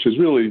resistance, which is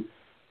really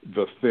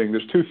the thing.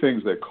 There's 2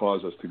 things that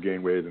cause us to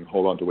gain weight and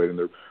hold on to weight, and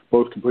they're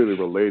both completely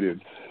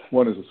related.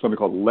 One is something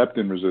called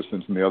leptin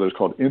resistance, and the other is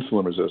called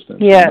insulin resistance.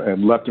 Yeah.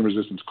 And leptin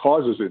resistance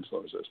causes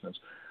insulin resistance.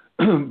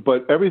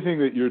 But everything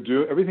that you're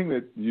doing, everything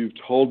that you've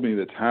told me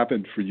that's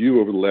happened for you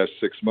over the last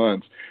 6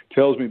 months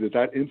tells me that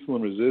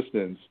insulin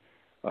resistance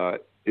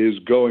is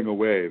going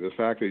away. The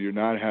fact that you're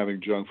not having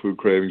junk food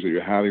cravings, that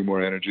you're having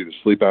more energy, the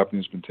sleep apnea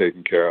has been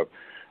taken care of,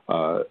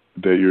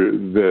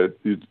 that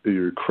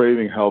you're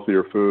craving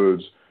healthier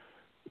foods,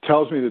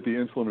 tells me that the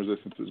insulin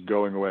resistance is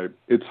going away.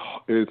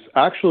 It's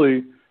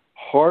actually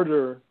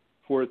harder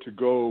for it to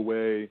go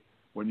away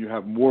when you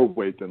have more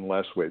weight than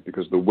less weight,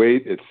 because the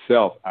weight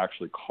itself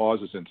actually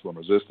causes insulin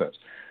resistance.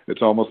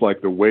 It's almost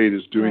like the weight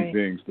is doing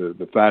things,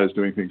 the fat is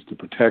doing things to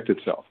protect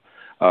itself.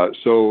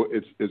 So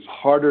it's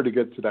harder to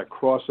get to that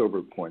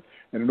crossover point.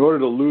 And in order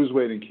to lose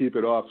weight and keep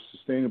it off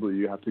sustainably,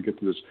 you have to get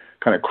to this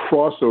kind of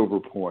crossover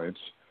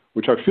points,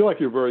 which I feel like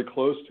you're very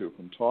close to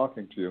from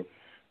talking to you.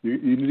 You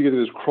need to get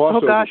to this crossover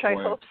point. Oh gosh, I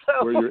hope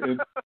so. Where you're in.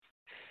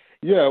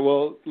 Yeah,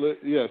 well,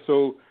 yeah.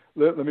 So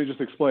let me just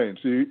explain.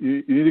 So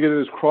you need to get to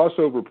this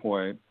crossover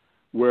point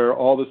where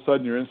all of a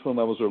sudden your insulin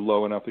levels are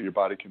low enough that your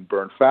body can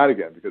burn fat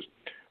again, because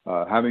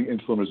having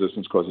insulin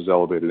resistance causes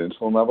elevated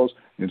insulin levels.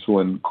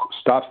 Insulin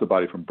stops the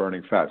body from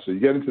burning fat. So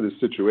you get into this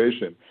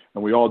situation,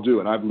 and we all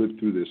do, and I've lived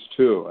through this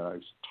too, and I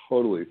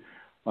totally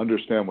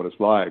understand what it's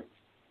like,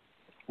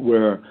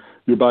 where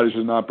your body's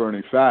just not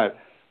burning fat.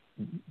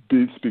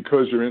 It's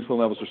because your insulin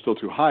levels are still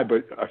too high,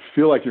 but I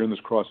feel like you're in this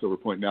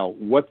crossover point. Now,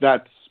 what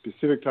that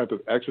specific type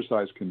of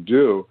exercise can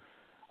do,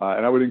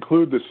 and I would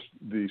include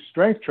the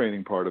strength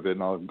training part of it,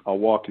 and I'll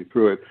walk you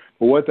through it,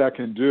 but what that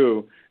can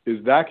do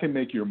is that can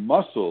make your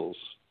muscles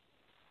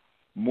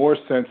more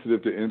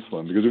sensitive to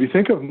insulin. Because if you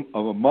think of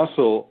a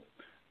muscle,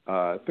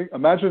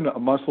 imagine a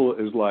muscle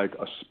is like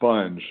a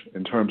sponge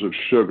in terms of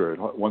sugar. It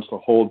wants to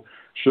hold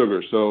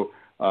sugar. So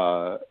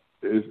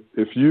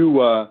if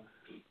you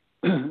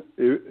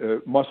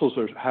muscles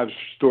have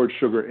stored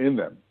sugar in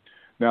them.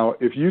 Now,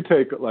 if you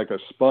take like a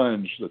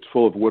sponge that's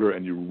full of water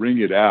and you wring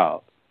it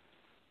out,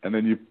 and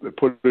then you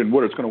put it in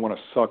water, it's going to want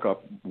to suck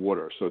up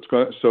water.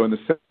 So in the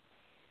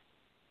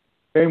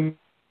same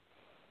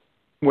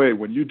way,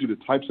 when you do the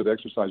types of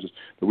exercises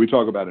that we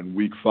talk about in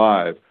week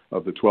 5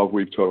 of the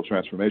 12-week total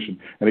transformation,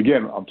 and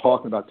again, I'm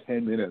talking about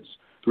 10 minutes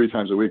 3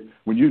 times a week.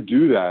 When you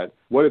do that,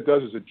 what it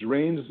does is it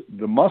drains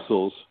the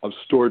muscles of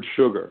stored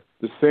sugar,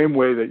 the same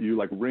way that you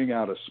like wring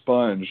out a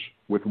sponge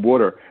with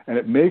water, and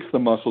it makes the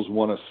muscles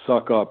want to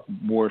suck up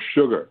more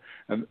sugar.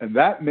 And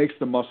that makes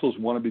the muscles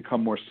want to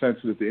become more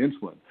sensitive to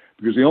insulin,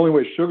 because the only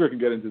way sugar can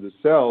get into the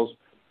cells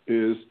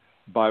is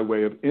by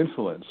way of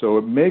insulin. So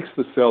it makes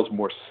the cells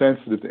more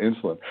sensitive to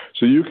insulin.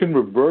 So you can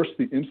reverse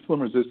the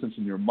insulin resistance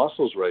in your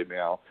muscles right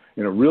now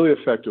in a really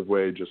effective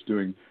way, just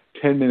doing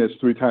 10 minutes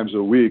 3 times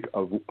a week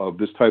of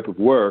this type of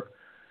work.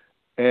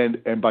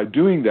 And by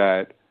doing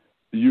that,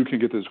 you can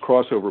get this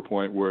crossover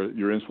point where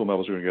your insulin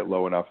levels are going to get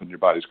low enough and your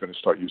body's going to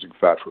start using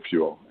fat for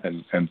fuel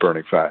and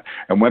burning fat.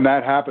 And when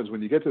that happens,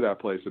 when you get to that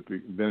place,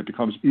 then it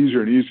becomes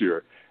easier and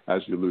easier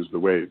as you lose the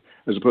weight,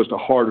 as opposed to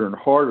harder and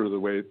harder the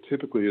way it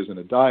typically is in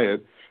a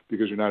diet,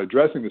 because you're not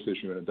addressing this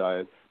issue in a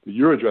diet, but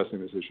you're addressing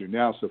this issue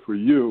now. So for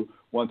you,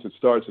 once it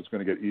starts, it's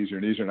going to get easier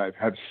and easier. And I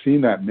have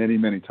seen that many,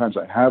 many times.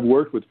 I have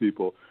worked with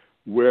people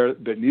where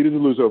they needed to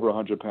lose over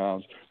 100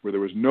 pounds, where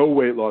there was no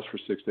weight loss for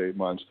 6 to 8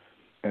 months,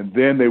 and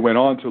then they went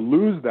on to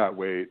lose that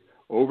weight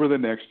over the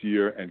next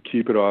year and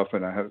keep it off,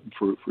 and I have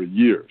for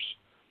years.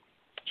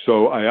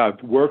 So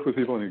I've worked with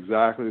people in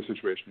exactly the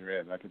situation you're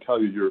in. I can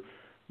tell you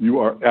you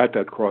are at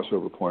that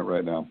crossover point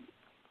right now.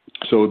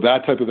 So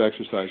that type of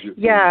exercise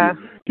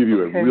give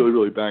you a really,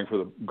 really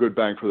good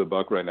bang for the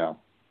buck right now.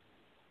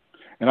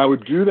 And I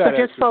would do that.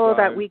 So just follow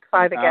that week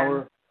 5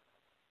 again.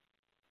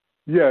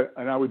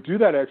 And I would do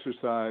that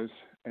exercise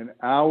an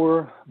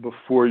hour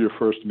before your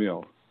first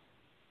meal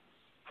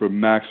for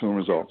maximum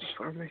results.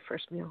 Before my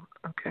first meal.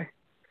 Okay.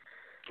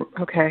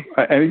 Okay.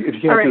 And if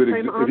you can't do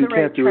it, if you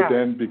can't do it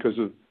then because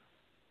of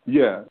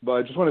but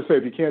I just want to say,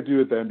 if you can't do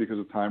it then because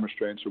of time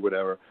restraints or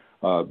whatever,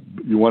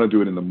 you want to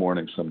do it in the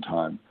morning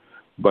sometime.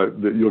 But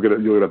you'll get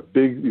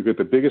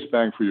the biggest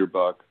bang for your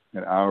buck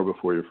an hour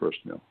before your first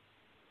meal.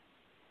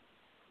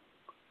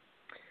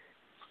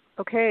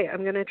 Okay,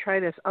 I'm going to try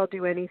this. I'll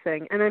do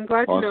anything. And I'm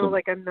glad to know,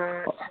 like, I'm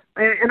not.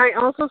 And I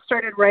also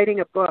started writing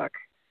a book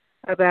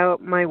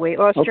about my weight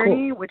loss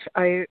journey, which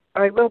I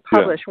will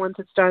publish once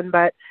it's done.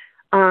 But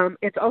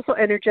it's also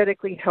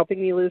energetically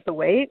helping me lose the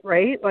weight,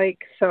 right? Like,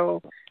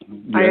 so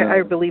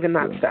I believe in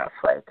that stuff.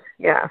 Like,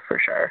 for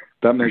sure.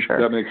 That makes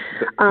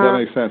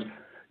sense.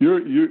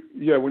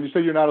 When you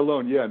say you're not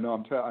alone,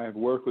 I have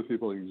worked with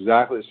people in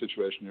exactly the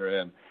situation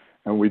you're in,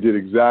 and we did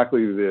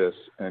exactly this,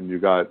 and you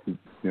got,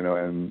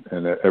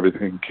 and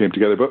everything came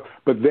together.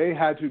 But they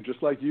had to,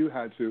 just like you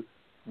had to,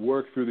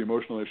 work through the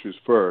emotional issues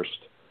first,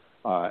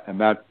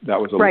 and that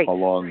was a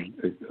long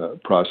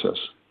process.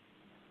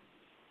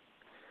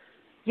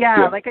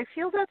 Like I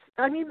feel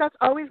that's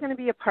always going to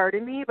be a part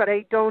of me, but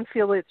I don't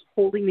feel it's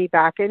holding me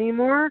back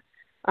anymore.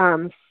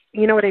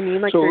 You know what I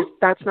mean? Like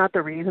that's not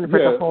the reason for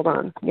it to hold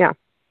on. Yeah.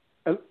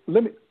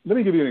 Let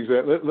me give you an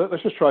example.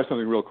 Let's just try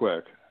something real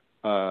quick.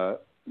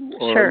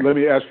 Sure. Let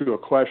me ask you a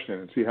question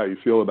and see how you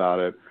feel about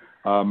it.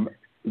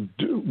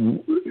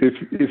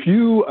 If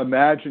you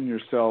imagine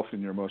yourself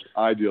in your most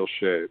ideal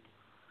shape,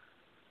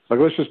 like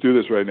let's just do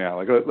this right now.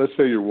 Like let's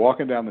say you're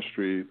walking down the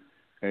street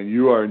and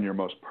you are in your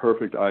most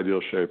perfect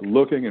ideal shape,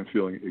 looking and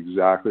feeling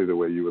exactly the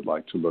way you would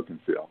like to look and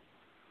feel.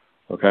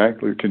 Okay?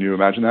 Can you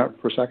imagine that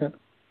for a second?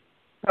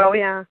 Oh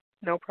yeah,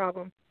 no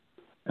problem.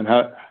 And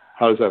how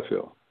does that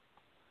feel?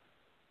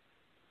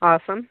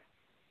 Awesome.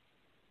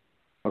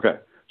 Okay.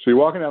 So you're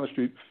walking down the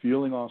street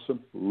feeling awesome,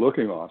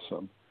 looking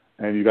awesome,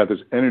 and you got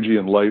this energy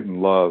and light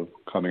and love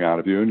coming out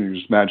of you, and you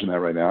just imagine that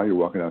right now. You're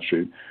walking down the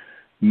street.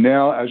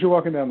 Now, as you're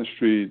walking down the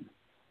street,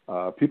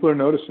 people are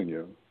noticing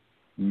you.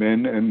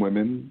 Men and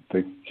women,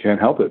 they can't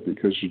help it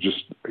because you're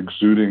just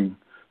exuding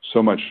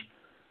so much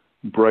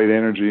bright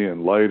energy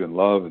and light and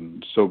love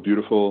and so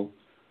beautiful.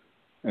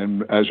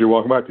 And as you're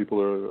walking by,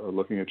 people are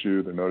looking at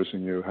you, they're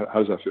noticing you. How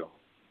does that feel?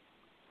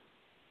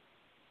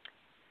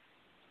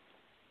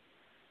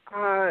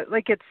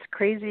 Like it's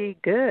crazy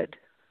good.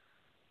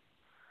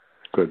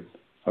 Good.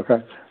 Okay.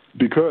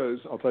 Because,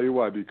 I'll tell you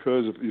why,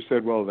 because if you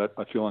said, well, that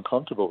I feel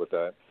uncomfortable with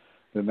that,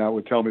 then that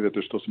would tell me that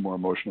there's still some more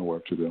emotional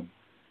work to do.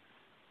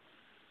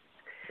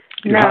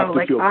 No,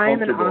 like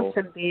I'm an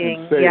awesome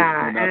being.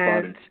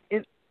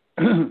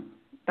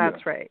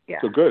 That's right.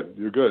 Yeah. So good.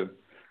 You're good.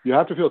 You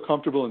have to feel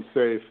comfortable and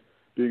safe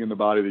being in the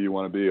body that you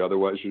want to be.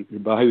 Otherwise, your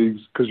body's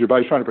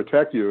trying to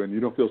protect you and you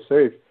don't feel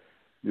safe.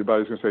 Your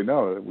body's going to say,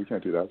 no, we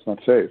can't do that. It's not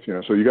safe.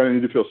 So you're going to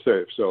need to feel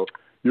safe. So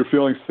you're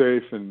feeling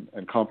safe and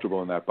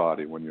comfortable in that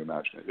body when you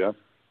imagine it, yeah?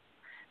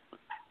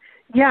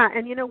 Yeah,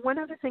 and one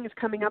other thing is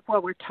coming up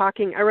while we're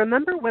talking. I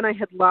remember when I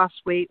had lost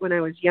weight when I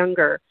was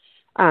younger.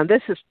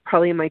 This is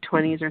probably in my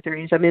 20s or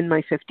 30s. I'm in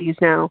my 50s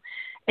now.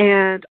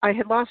 And I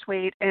had lost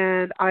weight,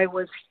 and I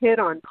was hit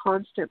on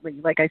constantly.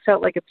 Like I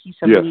felt like a piece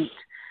of meat.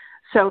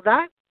 So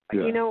that,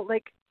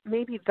 like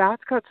maybe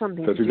that's got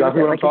something to do with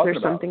it. What I'm talking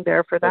is there something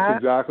there for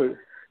that?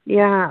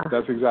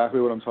 That's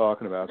exactly what I'm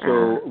talking about.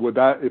 So would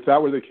that, if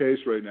that were the case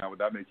right now, would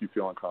that make you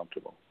feel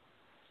uncomfortable?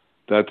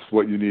 That's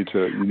what you need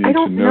to know. I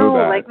don't know.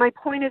 Like my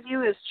point of view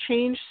has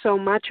changed so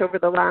much over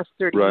the last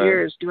 30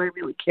 years. Do I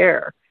really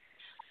care?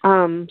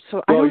 So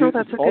I don't know.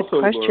 That's a good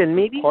question.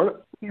 Maybe.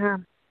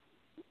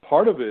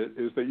 Part of it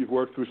is that you've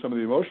worked through some of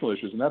the emotional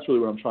issues, and that's really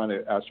what I'm trying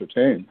to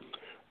ascertain.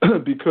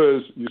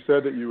 Because you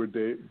said that you were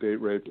date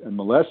raped and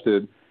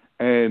molested,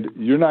 and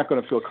you're not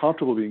going to feel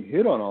comfortable being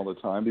hit on all the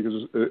time, because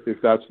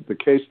if that's the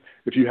case,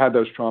 if you had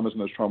those traumas and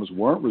those traumas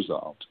weren't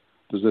resolved,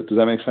 does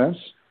that make sense?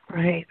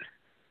 Right.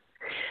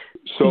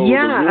 So the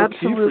real absolutely.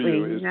 key for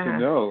you is to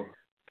know.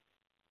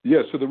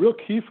 Yeah, so the real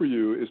key for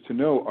you is to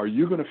know, are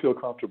you going to feel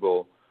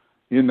comfortable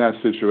in that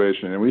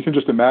situation? And we can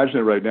just imagine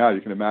it right now.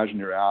 You can imagine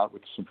you're out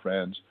with some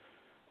friends.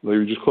 Like,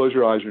 you just close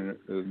your eyes.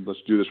 Let's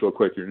do this real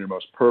quick. You're in your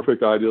most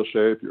perfect, ideal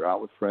shape. You're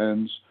out with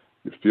friends.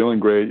 You're feeling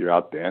great. You're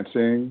out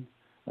dancing.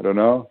 I don't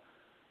know.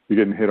 You're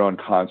getting hit on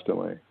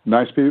constantly.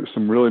 Nice people,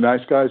 some really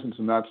nice guys and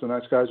some not so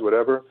nice guys,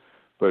 whatever.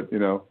 But,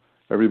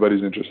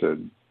 everybody's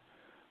interested.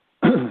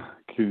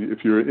 If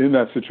you're in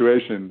that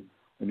situation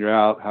and you're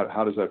out,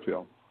 how does that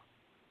feel?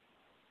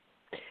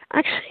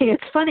 Actually,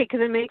 it's funny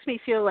because it makes me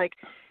feel like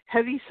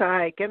heavy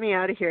sigh. Get me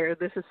out of here.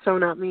 This is so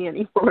not me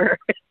anymore.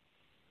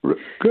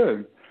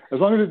 Good. As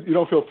long as you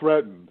don't feel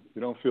threatened.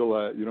 You don't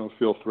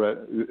feel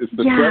threatened. It's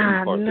the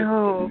threatened part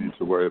that you need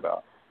to worry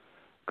about.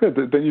 Good.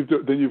 Then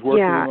you've worked.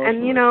 Yeah,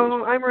 and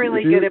I'm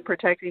really good at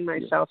protecting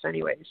myself,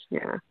 anyways.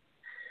 Yeah.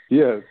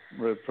 Yeah,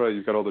 that's right.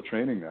 You've got all the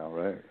training now,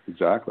 right?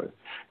 Exactly.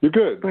 You're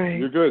good. Right.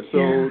 You're good.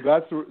 So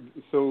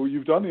so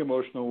you've done the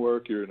emotional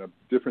work. You're in a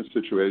different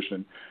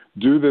situation.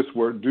 Do this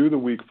work. Do the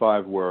week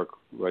 5 work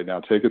right now.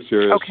 Take it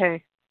serious.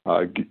 Okay.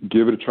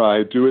 Give it a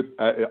try. Do it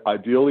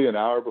ideally an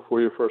hour before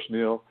your first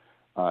meal,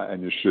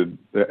 and you should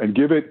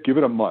give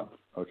it a month.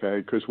 Okay,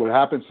 because what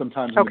happens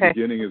sometimes in the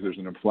beginning is there's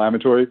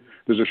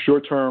a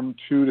short-term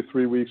 2 to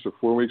 3 weeks or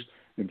 4 weeks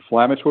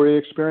inflammatory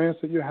experience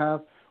that you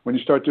have when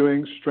you start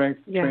doing strength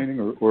training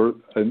or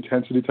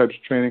intensity types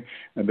of training,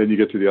 and then you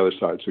get to the other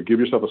side. So give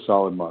yourself a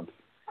solid month,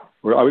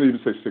 or I would even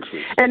say 6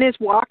 weeks. And is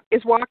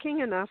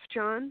walking enough,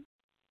 John?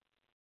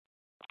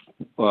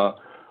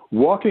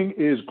 Walking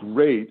is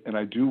great, and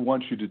I do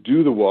want you to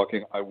do the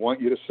walking. I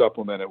want you to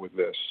supplement it with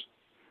this,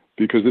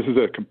 because this is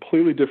a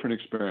completely different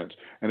experience.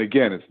 And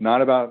again, it's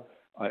not about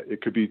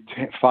it could be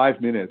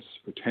 5 minutes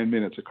or 10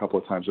 minutes a couple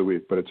of times a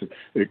week, but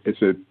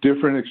it's a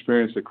different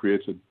experience that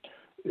creates a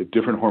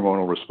different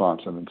hormonal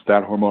response, and it's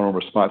that hormonal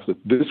response that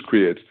this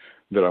creates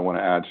that I want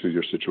to add to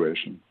your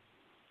situation.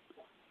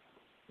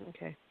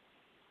 Okay.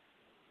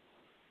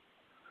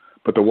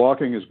 But the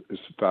walking is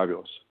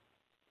fabulous,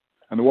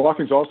 and the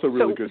walking is also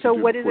really good. So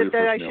what is it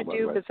that I should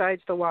do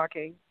besides the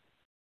walking?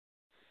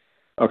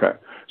 Okay,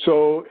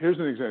 so here's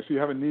an example. So you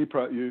have a knee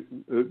problem.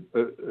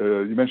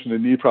 You mentioned a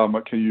knee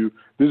problem.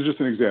 This is just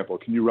an example.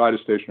 Can you ride a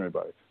stationary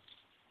bike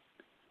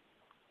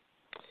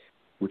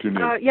with your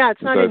knee? Yeah,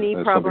 it's not a knee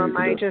problem.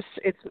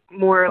 It's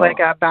more like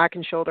a back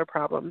and shoulder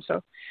problem.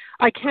 So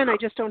I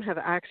just don't have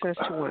access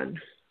to one.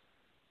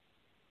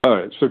 All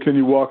right. So can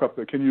you walk up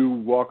a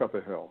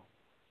hill?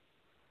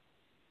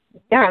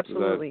 Yeah,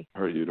 absolutely. Does that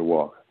hurt you to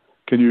walk?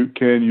 Can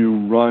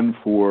you run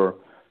for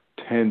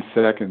 10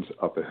 seconds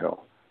up a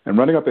hill? And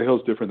running up a hill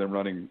is different than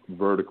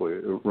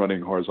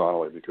running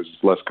horizontally, because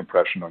it's less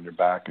compression on your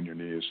back and your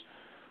knees.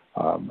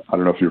 I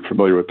don't know if you're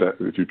familiar with that,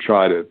 if you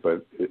tried it,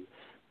 but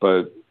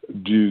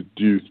do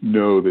you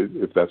know that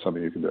if that's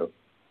something you can do?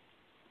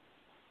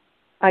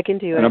 I can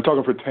do it. And I'm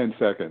talking for 10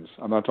 seconds.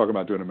 I'm not talking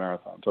about doing a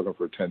marathon. I'm talking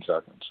for 10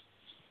 seconds.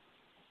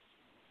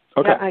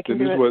 Okay. Yeah, I can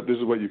do it. This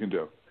is what you can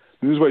do.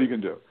 This is what you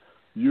can do.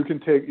 You can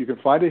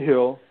find a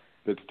hill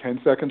that's 10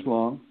 seconds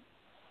long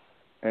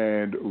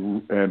and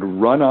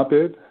run up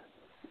it,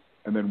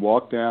 and then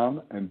walk down,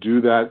 and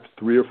do that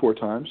 3 or 4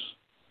 times.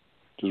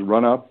 Just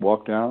run up,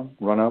 walk down,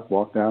 run up,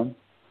 walk down.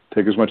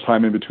 Take as much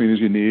time in between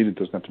as you need. It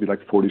doesn't have to be like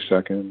 40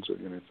 seconds, or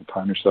you have to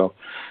time yourself.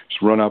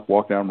 Just run up,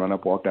 walk down,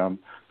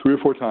 3 or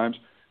 4 times.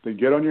 Then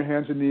get on your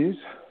hands and knees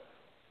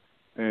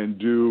and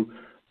do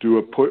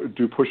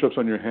push-ups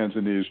on your hands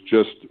and knees.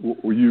 Just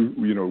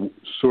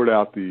sort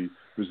out the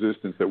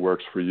resistance that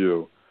works for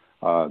you.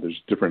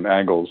 There's different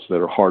angles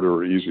that are harder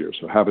or easier.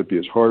 So have it be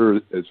as hard or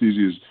as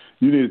easy as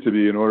you need it to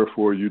be in order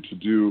for you to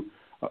do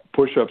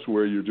push-ups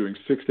where you're doing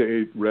 6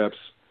 to 8 reps,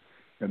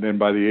 and then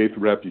by the 8th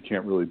rep you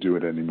can't really do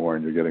it anymore,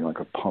 and you're getting like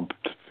a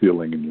pumped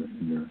feeling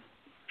in your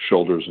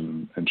shoulders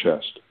and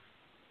chest.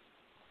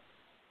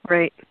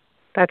 Right.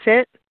 That's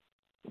it?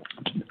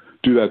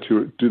 Do that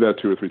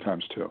 2 or 3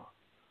 times too.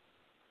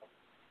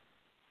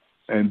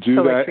 And do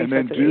that, and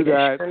then do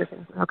that.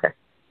 Okay.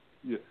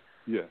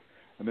 Yeah.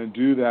 And then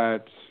do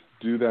that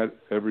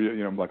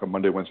every, like a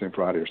Monday, Wednesday, and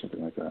Friday or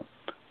something like that.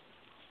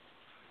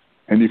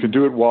 And you can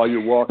do it while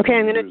you're walking. Okay,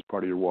 I'm going to... as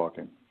part of your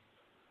walking.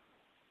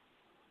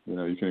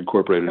 You can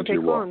incorporate it into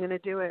your walk. I'm going to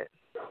do it.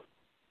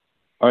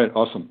 All right,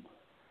 awesome.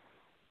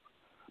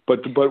 But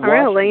all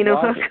right, I'll let you know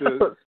how it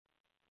goes.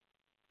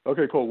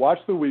 Okay, cool. Watch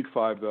the week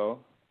 5 though,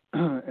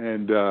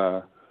 and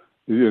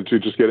to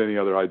just get any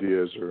other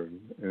ideas or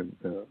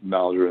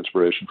knowledge or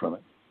inspiration from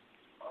it.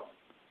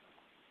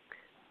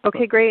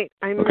 Okay, great.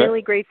 I'm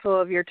really grateful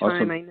of your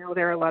time. Awesome. I know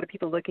there are a lot of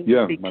people looking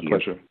to speak to you. Yeah, my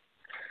pleasure.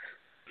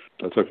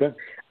 That's okay.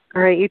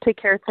 All right, you take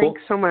care. Cool.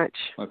 Thanks so much.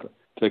 Okay,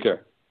 take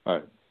care. All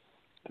right,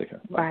 take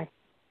care. Bye.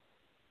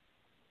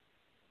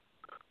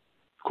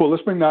 Cool.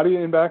 Let's bring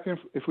Nadia in back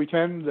if we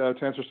can to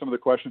answer some of the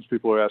questions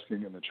people are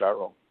asking in the chat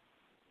room.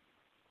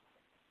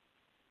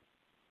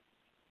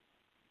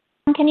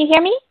 Can you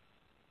hear me?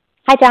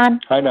 Hi, John.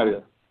 Hi,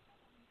 Nadia.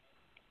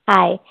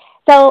 Hi.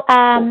 So,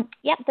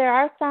 yep, there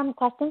are some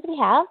questions we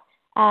have.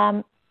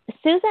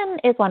 Susan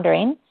is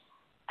wondering,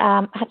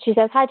 she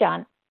says, hi,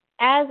 John.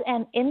 As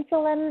an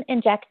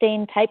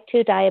insulin-injecting type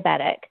 2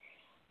 diabetic,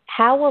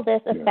 how will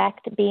this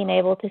affect being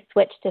able to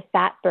switch to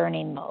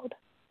fat-burning mode?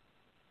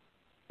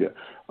 Yeah.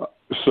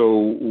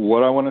 So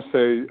what I want to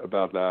say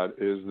about that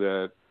is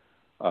that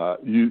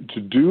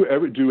do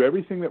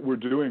everything that we're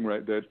doing,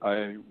 right, that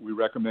we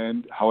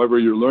recommend, however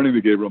you're learning the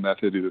Gabriel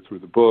method, either through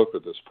the book or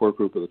the support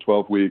group or the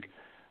 12-week,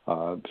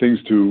 things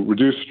to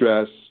reduce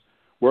stress,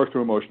 work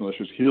through emotional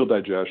issues, heal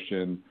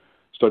digestion,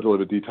 start to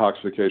live a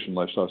detoxification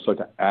lifestyle, start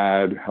to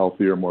add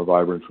healthier, more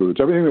vibrant foods.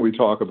 Everything that we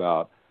talk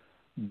about,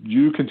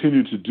 you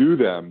continue to do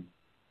them.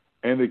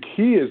 And the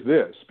key is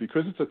this,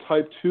 because it's a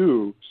type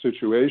 2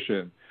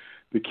 situation,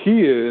 the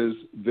key is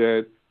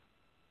that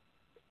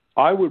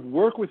I would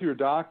work with your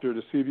doctor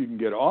to see if you can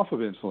get off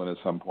of insulin at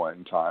some point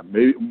in time.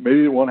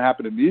 Maybe it won't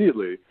happen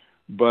immediately,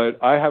 but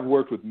I have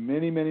worked with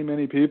many, many,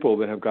 many people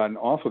that have gotten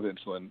off of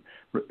insulin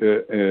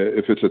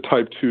if it's a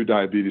type 2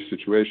 diabetes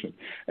situation.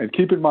 And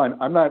keep in mind,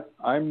 I'm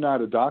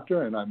not a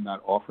doctor, and I'm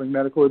not offering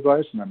medical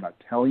advice, and I'm not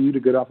telling you to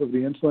get off of the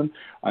insulin.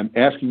 I'm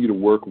asking you to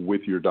work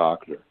with your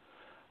doctor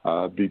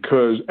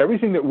because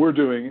everything that we're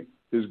doing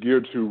is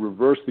geared to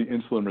reverse the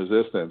insulin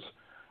resistance.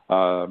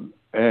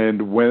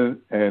 And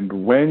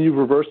when you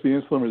reverse the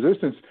insulin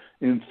resistance,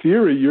 in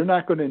theory, you're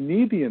not going to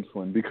need the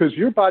insulin because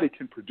your body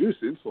can produce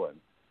insulin.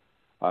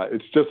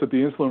 It's just that the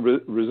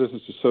insulin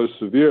resistance is so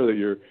severe that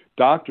your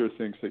doctor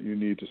thinks that you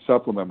need to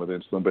supplement with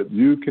insulin, but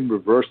you can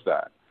reverse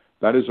that.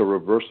 That is a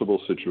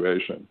reversible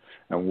situation.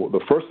 And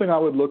the first thing I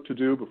would look to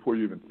do before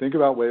you even think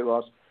about weight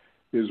loss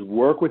is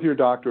work with your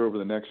doctor over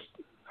the next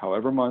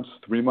however months,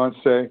 3 months,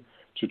 say,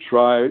 to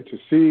try to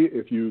see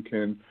if you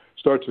can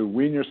start to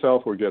wean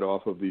yourself or get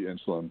off of the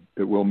insulin.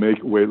 It will make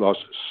weight loss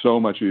so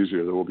much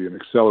easier. There will be an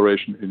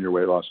acceleration in your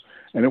weight loss.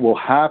 And it will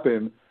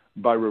happen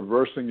by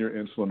reversing your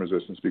insulin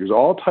resistance because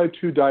all type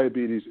 2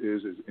 diabetes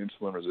is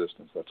insulin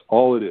resistance. That's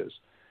all it is.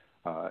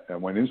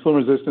 And when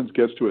insulin resistance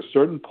gets to a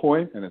certain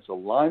point and it's a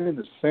line in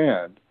the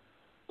sand,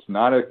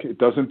 it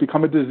doesn't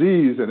become a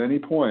disease at any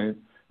point.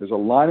 There's a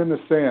line in the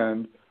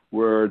sand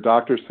where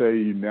doctors say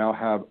you now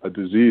have a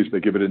disease. They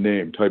give it a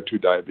name, type 2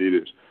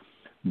 diabetes.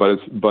 But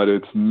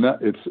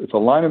it's a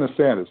line in the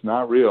sand. It's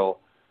not real.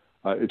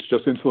 It's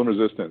just insulin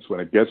resistance. When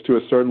it gets to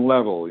a certain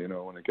level,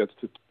 when it gets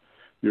to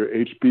your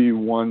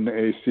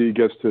HB1AC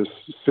gets to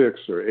 6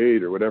 or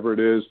 8 or whatever it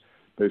is,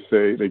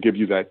 they give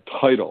you that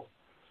title.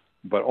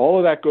 But all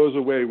of that goes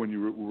away when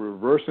you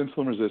reverse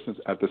insulin resistance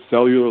at the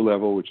cellular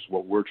level, which is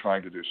what we're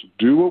trying to do. So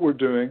do what we're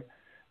doing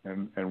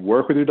and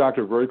work with your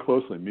doctor very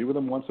closely. Meet with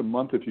them once a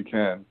month if you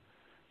can.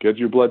 Get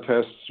your blood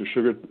tests, your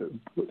sugar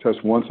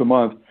tests once a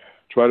month.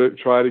 Try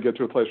to get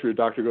to a place where your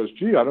doctor goes,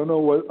 gee, I don't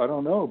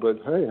know, but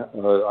hey,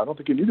 I don't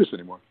think you need this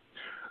anymore.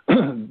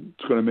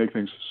 It's going to make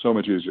things so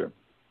much easier.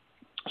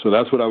 So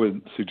that's what I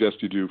would suggest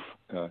you do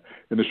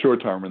in the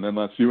short term, and then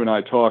let's you and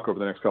I talk over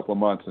the next couple of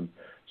months and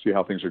see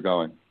how things are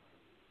going.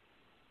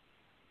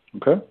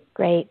 Okay?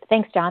 Great.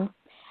 Thanks, John.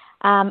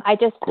 I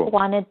just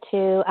wanted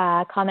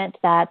to comment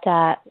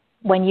that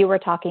when you were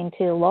talking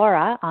to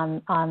Laura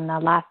on the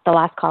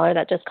last caller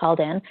that just called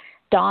in,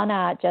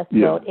 Donna just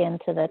wrote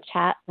into the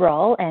chat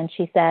roll, and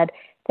she said,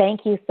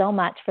 thank you so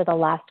much for the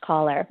last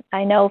caller.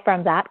 I know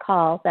from that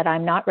call that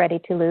I'm not ready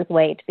to lose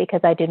weight because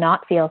I do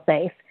not feel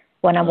safe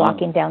when I'm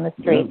walking down the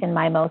street in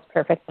my most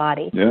perfect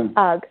body.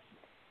 Ugh.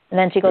 And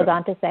then she goes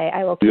on to say,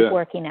 I will keep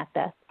working at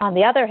this. On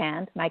the other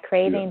hand, my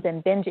cravings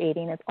and binge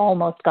eating is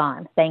almost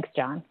gone. Thanks,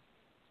 John.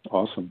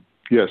 Awesome.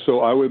 Yeah, so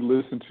I would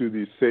listen to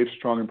the Safe,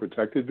 Strong, and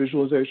Protected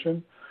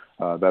visualization.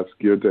 That's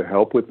geared to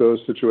help with those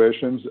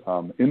situations.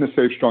 In the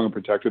Safe, Strong, and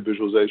Protected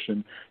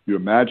visualization, you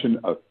imagine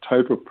a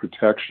type of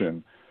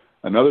protection,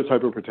 another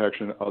type of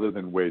protection other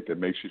than weight that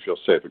makes you feel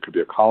safe. It could be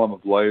a column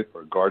of light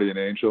or a guardian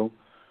angel,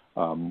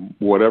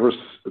 whatever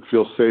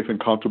feels safe and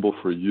comfortable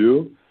for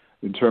you.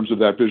 In terms of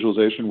that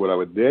visualization, what I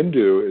would then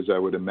do is I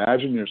would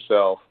imagine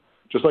yourself,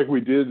 just like we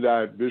did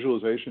that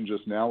visualization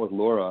just now with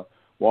Laura,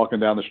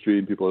 walking down the street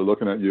and people are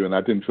looking at you and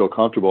that didn't feel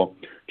comfortable.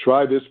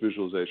 Try this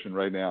visualization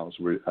right now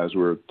as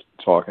we're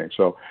talking.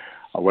 So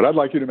what I'd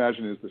like you to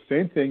imagine is the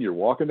same thing. You're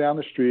walking down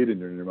the street and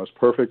you're in your most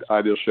perfect,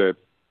 ideal shape,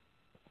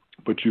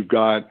 but you've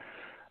got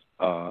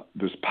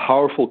this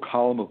powerful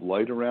column of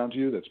light around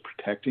you that's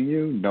protecting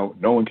you. No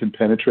one can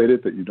penetrate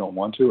it that you don't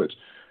want to. It's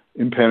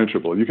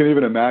impenetrable. You can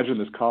even imagine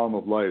this column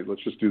of light.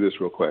 Let's just do this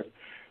real quick.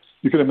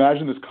 You can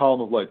imagine this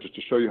column of light, just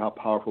to show you how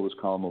powerful this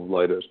column of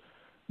light is.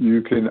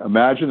 You can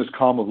imagine this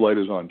column of light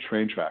is on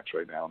train tracks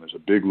right now, and there's a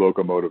big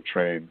locomotive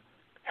train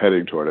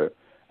heading toward it.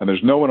 And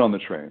there's no one on the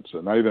train,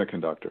 so not even a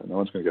conductor. No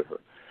one's going to get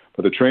hurt.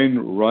 But the train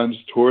runs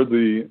toward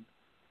the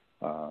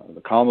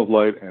column of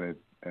light, and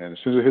as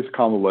soon as it hits the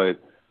column of light,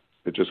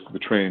 the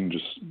train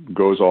just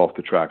goes off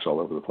the tracks all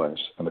over the place,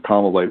 and the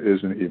column of light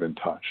isn't even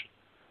touched.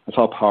 That's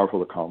how powerful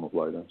the column of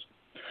light is.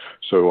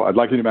 So I'd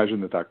like you to imagine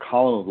that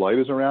column of light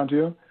is around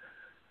you,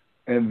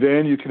 and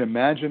then you can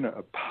imagine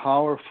a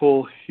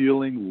powerful,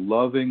 healing,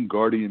 loving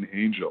guardian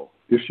angel,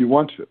 if you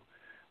want to,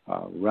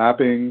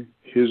 wrapping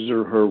his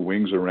or her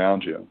wings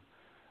around you,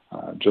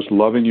 just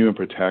loving you and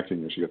protecting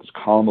you. So you got this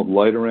column of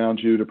light around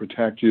you to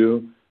protect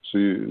you.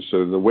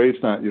 So the weight's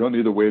not, you don't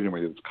need the weight anymore.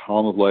 You have this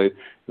column of light,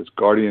 this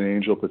guardian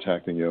angel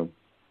protecting you,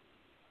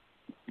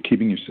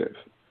 keeping you safe.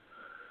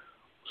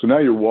 So now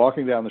you're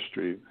walking down the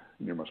street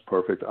in your most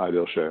perfect,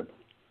 ideal shape.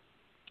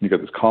 You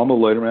got this column of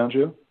light around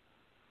you,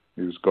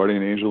 this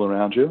guardian angel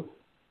around you,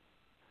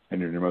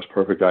 and you're in your most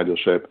perfect, ideal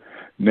shape.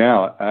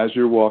 Now, as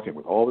you're walking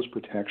with all this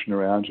protection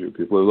around you,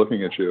 people are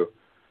looking at you.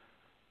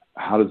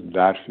 How does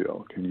that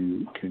feel?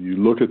 Can you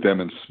look at them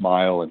and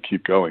smile and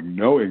keep going,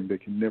 knowing they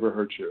can never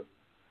hurt you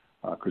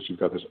because you've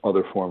got this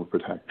other form of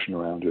protection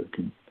around you?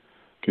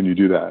 Can you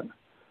do that?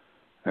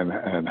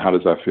 And how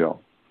does that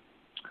feel?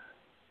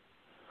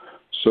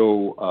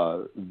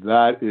 So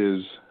that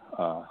is,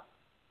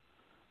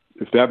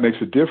 if that makes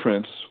a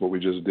difference, what we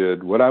just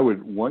did, what I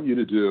would want you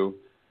to do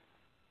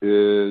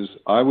is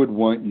I would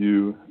want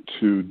you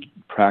to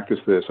practice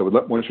this. I would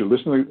want you to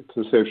listen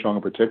to the Safe, Strong,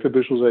 and Protected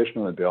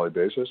visualization on a daily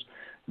basis.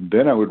 And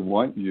then I would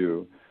want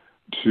you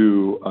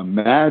to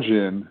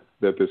imagine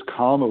that this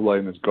column of light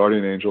and this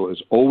guardian angel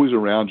is always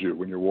around you.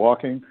 When you're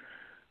walking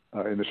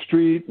in the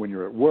street, when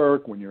you're at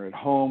work, when you're at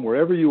home,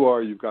 wherever you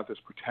are, you've got this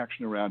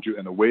protection around you,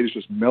 and the weight is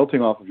just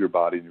melting off of your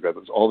body, and you've got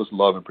all this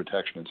love and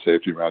protection and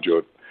safety around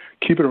you.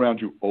 Keep it around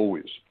you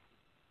always.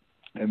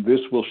 And this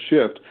will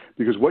shift,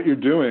 because what you're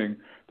doing,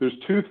 there's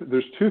two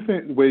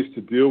ways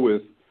to deal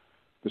with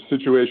the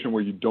situation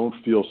where you don't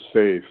feel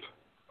safe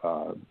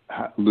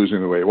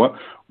losing the weight.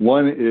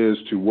 One is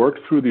to work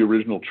through the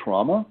original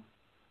trauma,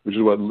 which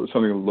is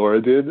something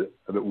Laura did,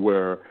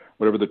 where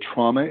whatever the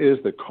trauma is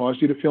that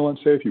caused you to feel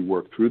unsafe, you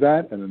work through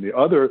that. And then the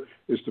other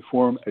is to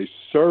form a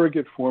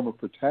surrogate form of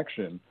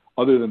protection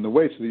other than the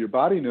weight, so that your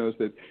body knows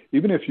that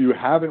even if you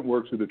haven't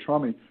worked through the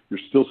trauma, you're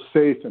still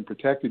safe and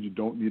protected. You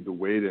don't need the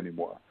weight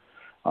anymore.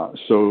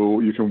 So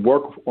you can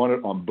work on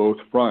it on both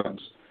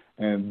fronts.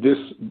 And this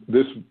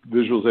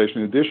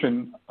visualization, in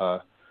addition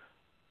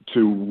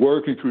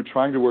to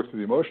trying to work through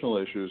the emotional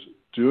issues,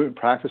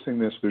 practicing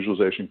this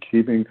visualization,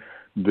 keeping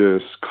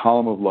this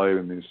column of light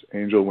and these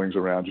angel wings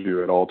around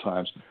you at all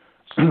times,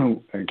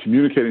 and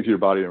communicating to your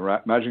body and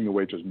imagining the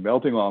weight just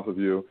melting off of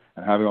you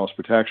and having all this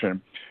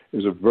protection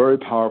is a very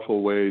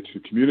powerful way to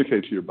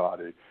communicate to your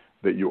body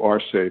that you are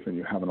safe and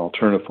you have an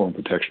alternative form of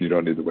protection. You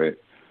don't need the weight.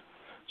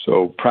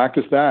 So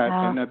practice that.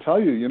 Wow. And I tell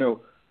you,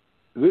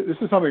 this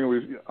is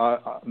something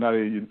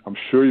I'm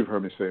sure you've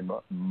heard me say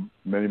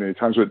many, many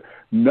times, but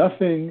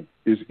nothing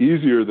is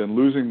easier than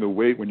losing the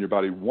weight when your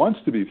body wants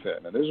to be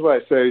thin. And this is why I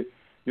say,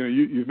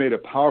 you've made a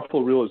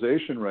powerful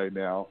realization right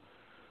now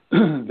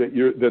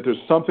that there's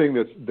something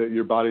that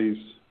your body's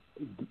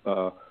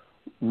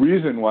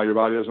reason why your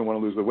body doesn't want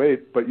to lose the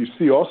weight, but you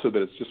see also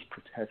that it's just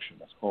protection.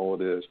 That's all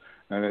it is.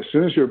 And as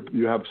soon as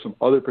you have some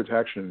other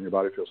protection and your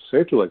body feels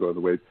safe to let go of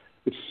the weight,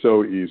 it's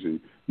so easy.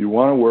 You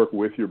want to work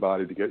with your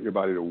body to get your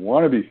body to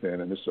want to be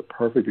thin, and this is a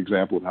perfect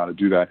example of how to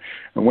do that.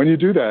 And when you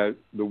do that,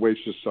 the weight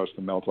just starts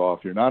to melt off.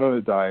 You're not on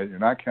a diet. You're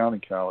not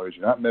counting calories.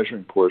 You're not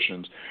measuring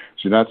portions.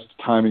 So you're not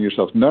timing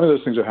yourself. None of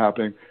those things are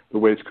happening. The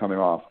weight's coming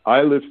off.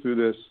 I lived through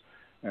this,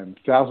 and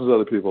thousands of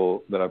other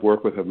people that I've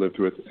worked with have lived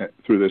through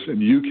this,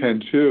 and you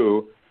can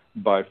too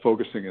by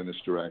focusing in this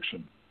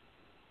direction.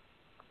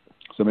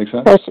 Does that make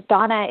sense? So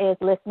Donna is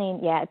listening.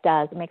 Yeah, it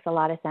does. It makes a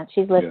lot of sense.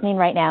 She's listening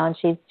right now, and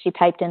she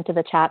typed into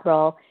the chat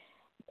roll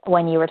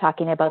when you were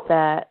talking about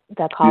the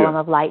column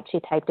of light. She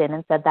typed in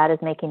and said, that is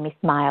making me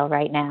smile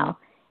right now.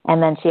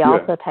 And then she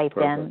also typed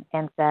in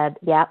and said,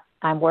 yep,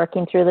 I'm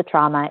working through the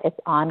trauma. It's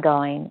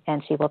ongoing,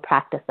 and she will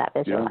practice that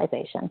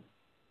visualization.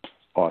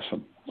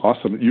 Awesome.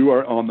 You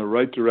are on the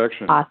right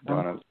direction,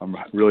 Donna. I'm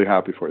really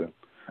happy for you.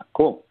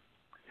 Cool.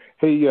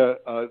 Hey,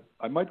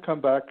 I might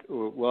come back.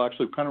 Well,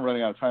 actually, I'm kind of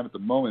running out of time at the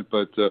moment,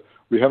 but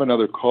we have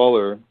another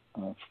caller,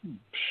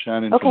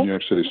 Shannon from New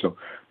York City. So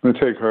I'm going to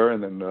take her,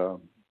 and then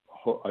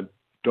I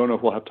don't know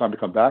if we'll have time to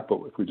come back, but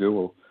if we do,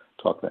 we'll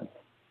talk then.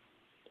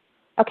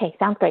 Okay,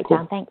 sounds great,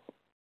 John. Thanks.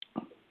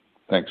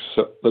 Thanks.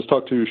 So let's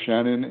talk to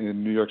Shannon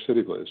in New York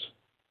City, please.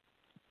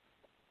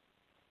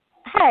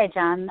 Hi,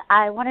 John.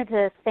 I wanted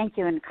to thank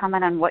you and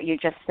comment on what you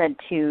just said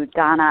to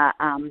Donna.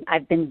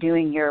 I've been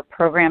doing your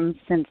program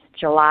since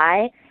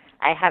July.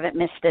 I haven't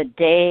missed a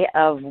day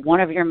of one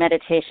of your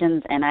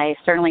meditations, and I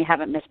certainly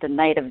haven't missed a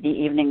night of the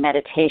evening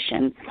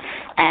meditation.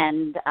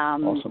 And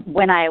Awesome.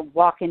 when I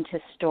walk into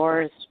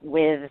stores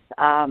with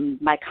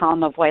my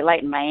column of white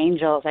light and my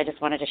angels, I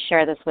just wanted to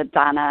share this with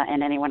Donna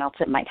and anyone else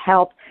that might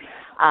help.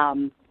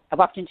 I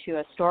walked into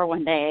a store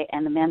one day,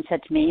 and the man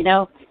said to me, you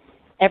know,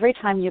 every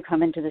time you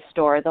come into the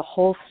store, the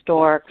whole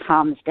store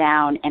calms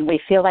down, and we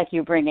feel like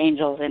you bring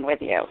angels in with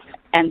you.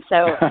 And so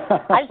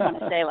I just want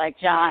to say, like,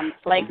 John,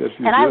 like,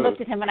 and I looked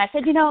at him and I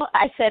said, you know,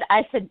 I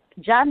said,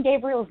 John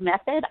Gabriel's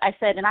method, I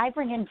said, and I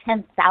bring in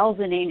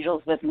 10,000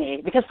 angels with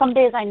me because some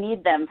days I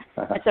need them.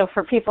 And so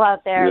for people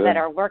out there that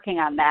are working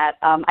on that,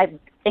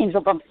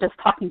 Angel Bump's just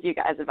talking to you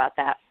guys about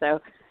that.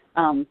 So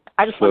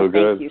I just want to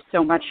thank you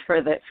so much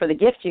for the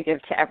gift you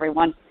give to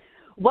everyone.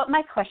 What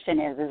my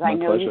question is I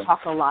know you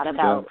talk a lot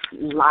about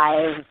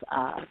live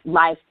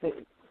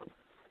foods.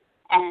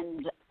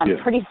 And I'm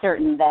pretty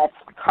certain that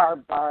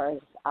carb bars,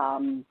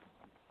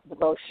 the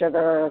low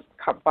sugar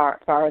carb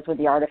bars with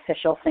the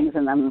artificial things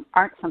in them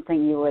aren't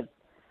something you would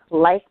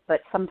like,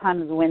 but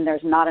sometimes when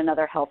there's not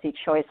another healthy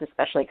choice,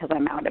 especially because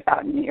I'm out and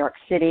about in New York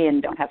City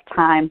and don't have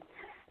time,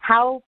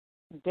 how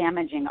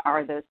damaging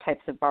are those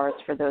types of bars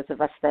for those of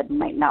us that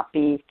might not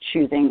be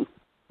choosing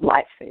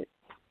live food?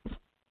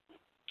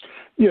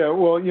 Yeah,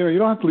 well, you know, you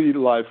don't have to eat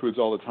live foods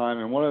all the time.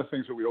 And one of the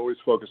things that we always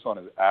focus on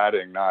is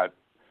adding, not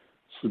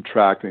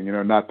subtracting, you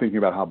know, not thinking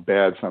about how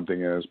bad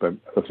something is, but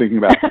thinking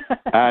about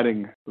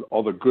adding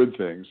all the good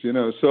things, you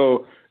know.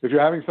 So if you're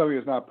having something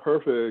that's not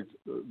perfect,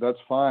 that's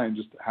fine.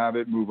 Just have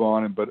it, move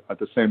on. But at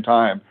the same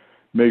time,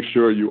 make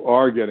sure you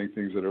are getting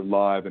things that are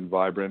live and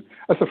vibrant.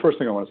 That's the first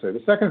thing I want to say.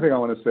 The second thing I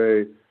want to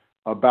say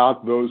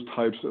about those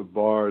types of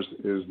bars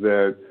is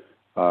that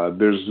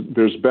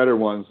there's better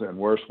ones and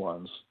worse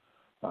ones.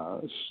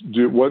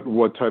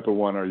 What type of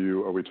one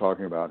are we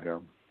talking about here?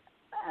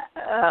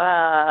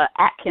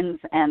 Atkins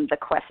and the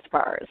Quest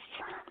bars.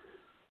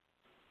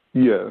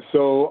 Yeah,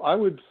 so I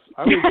would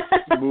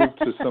move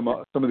to some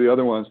of the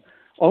other ones.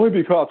 Only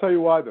because I'll tell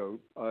you why though.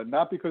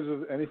 Not because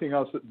of anything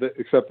else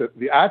except that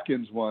the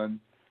Atkins one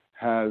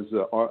has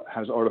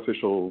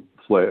artificial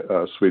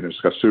sweeteners.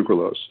 It's got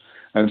sucralose,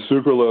 and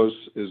sucralose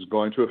is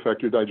going to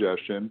affect your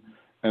digestion,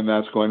 and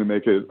that's going to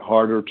make it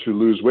harder to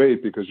lose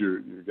weight because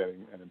you're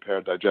getting an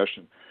impaired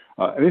digestion.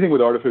 Anything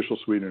with artificial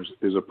sweeteners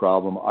is a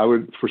problem.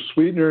 For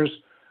sweeteners,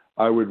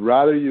 I would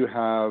rather you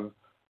have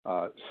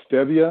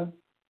stevia,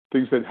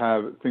 things that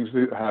have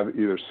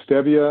either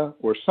stevia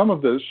or some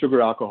of the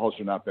sugar alcohols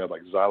are not bad,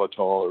 like xylitol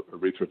or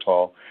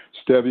erythritol.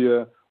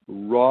 Stevia,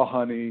 raw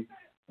honey,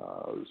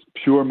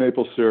 pure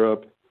maple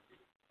syrup,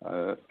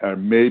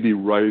 and maybe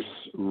rice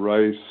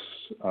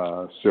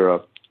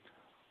syrup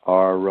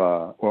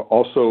are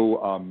also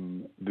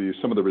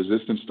some of the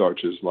resistant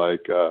starches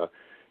like I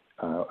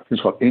think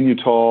it's called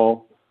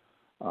Inulin,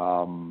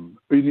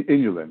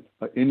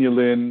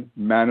 Inulin,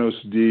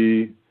 Mannose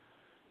D,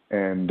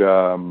 and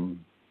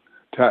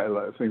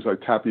things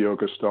like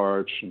tapioca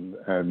starch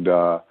and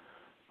the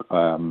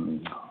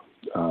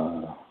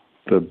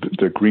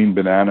green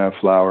banana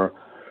flour,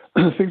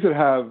 things that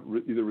have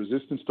either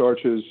resistant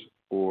starches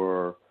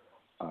or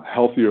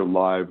healthier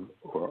live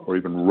or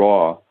even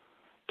raw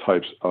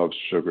types of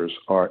sugars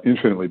are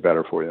infinitely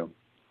better for you.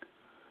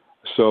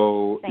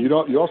 So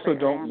you also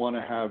don't want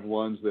to have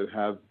ones that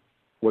have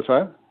what's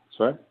that?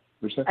 Sorry,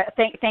 what did you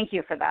say? Thank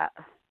you for that.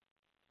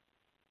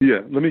 Yeah,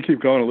 let me keep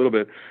going a little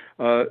bit.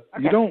 Okay.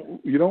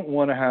 You don't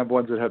want to have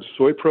ones that have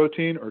soy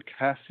protein or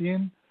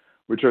casein,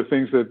 which are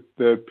things that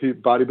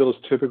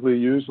bodybuilders typically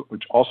use,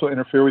 which also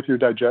interfere with your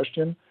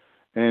digestion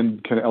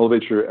and can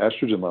elevate your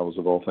estrogen levels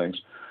of all things.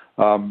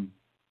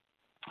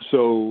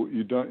 So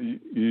you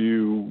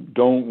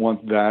don't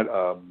want that.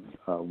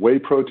 Whey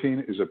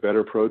protein is a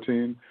better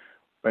protein,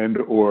 and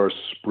or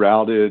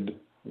sprouted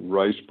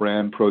rice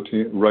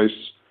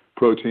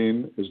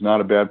protein is not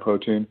a bad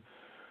protein.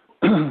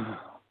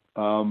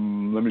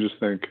 Let me just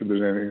think if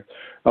there's anything.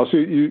 I'll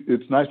see.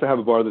 It's nice to have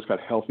a bar that's got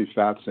healthy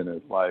fats in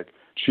it, like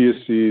chia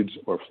seeds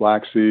or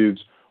flax seeds,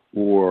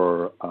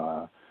 or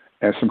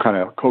and some kind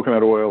of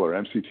coconut oil or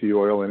MCT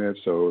oil in it.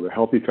 So the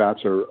healthy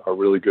fats are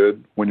really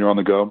good when you're on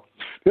the go.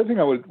 The other thing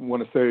I would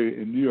want to say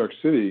in New York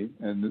City,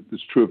 and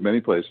it's true of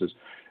many places,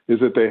 is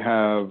that they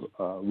have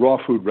raw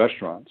food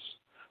restaurants.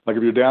 Like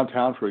if you're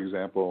downtown, for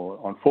example,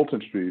 on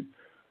Fulton Street,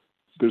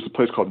 there's a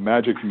place called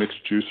Magic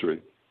Mixed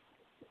Juicery.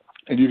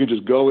 And you can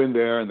just go in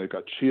there, and they've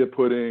got chia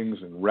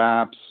puddings and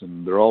wraps,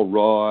 and they're all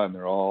raw, and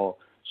they're all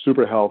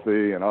super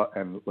healthy, and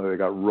they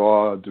got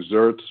raw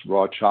desserts,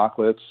 raw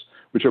chocolates,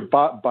 which are,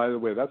 by the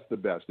way, that's the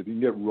best. If you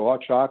can get raw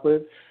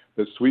chocolate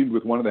that's sweetened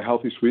with one of the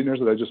healthy sweeteners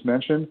that I just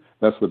mentioned,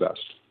 that's the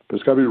best. But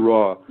it's got to be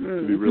raw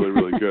to be really,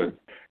 really good.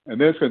 And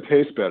then it's going to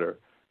taste better.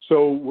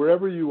 So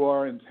wherever you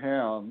are in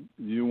town,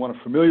 you want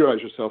to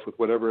familiarize yourself with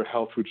whatever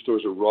health food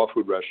stores or raw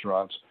food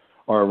restaurants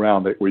are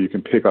around where you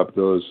can pick up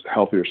those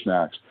healthier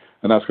snacks.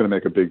 And that's going to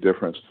make a big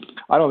difference.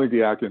 I don't think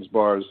the Atkins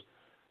bars,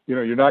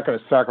 you're not going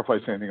to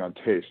sacrifice anything on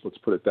taste, let's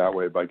put it that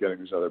way, by getting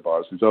these other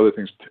bars. These other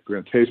things are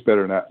going to taste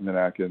better than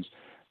Atkins.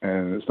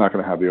 and it's not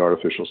going to have the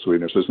artificial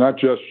sweetener. So it's not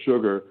just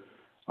sugar.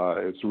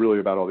 It's really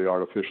about all the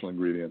artificial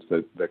ingredients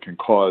that can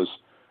cause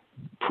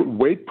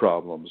weight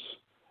problems.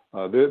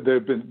 There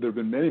have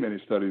been many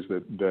studies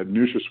that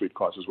NutraSweet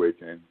causes weight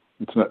gain.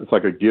 It's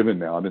like a given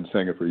now. I've been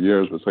saying it for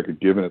years, but it's like a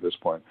given at this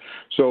point.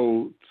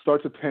 So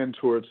start to tend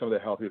towards some of the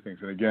healthier things.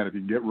 And again, if you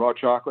can get raw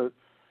chocolate,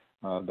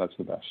 that's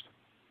the best.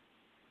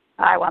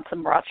 I want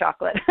some raw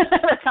chocolate.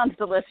 That sounds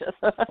delicious.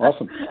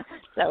 Awesome.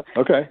 So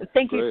okay.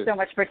 Thank you so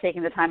much for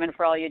taking the time and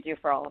for all you do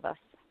for all of us.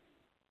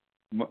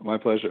 My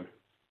pleasure.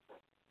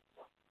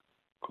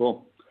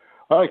 Cool.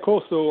 All right,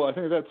 cool. So I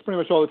think that's pretty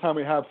much all the time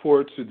we have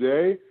for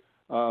today.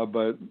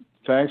 But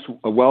thanks.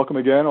 Welcome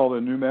again, all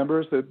the new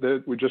members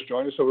that we just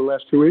joined us over the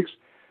last 2 weeks.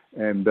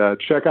 And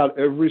check out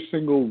every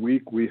single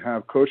week we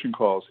have coaching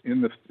calls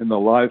in the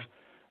live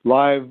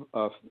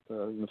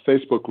the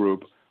Facebook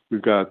group.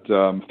 We've got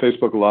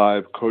Facebook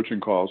Live coaching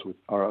calls with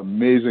our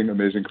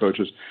amazing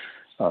coaches.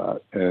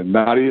 And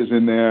Nadia is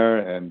in there,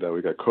 and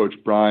we got Coach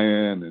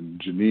Brian and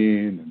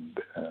Janine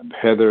and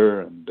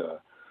Heather, and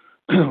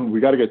we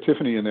got to get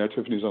Tiffany in there.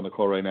 Tiffany's on the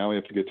call right now. We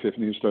have to get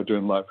Tiffany to start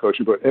doing live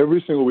coaching. But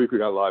every single week we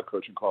got live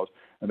coaching calls,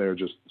 and they're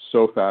just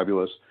so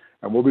fabulous.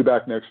 And we'll be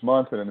back next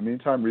month. And in the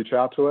meantime, reach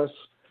out to us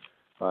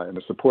in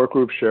the support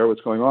group, share what's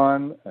going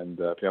on, and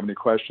if you have any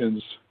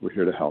questions, we're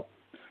here to help.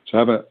 So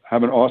have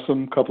an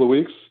awesome couple of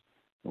weeks,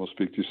 and we'll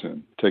speak to you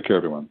soon. Take care,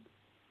 everyone.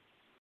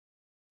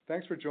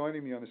 Thanks for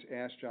joining me on this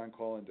Ask John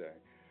Call-In Day.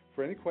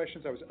 For any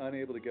questions I was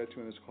unable to get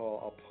to in this call,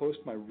 I'll post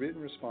my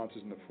written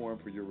responses in the forum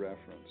for your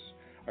reference.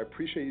 I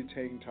appreciate you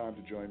taking time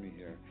to join me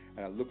here,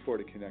 and I look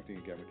forward to connecting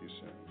again with you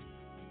soon.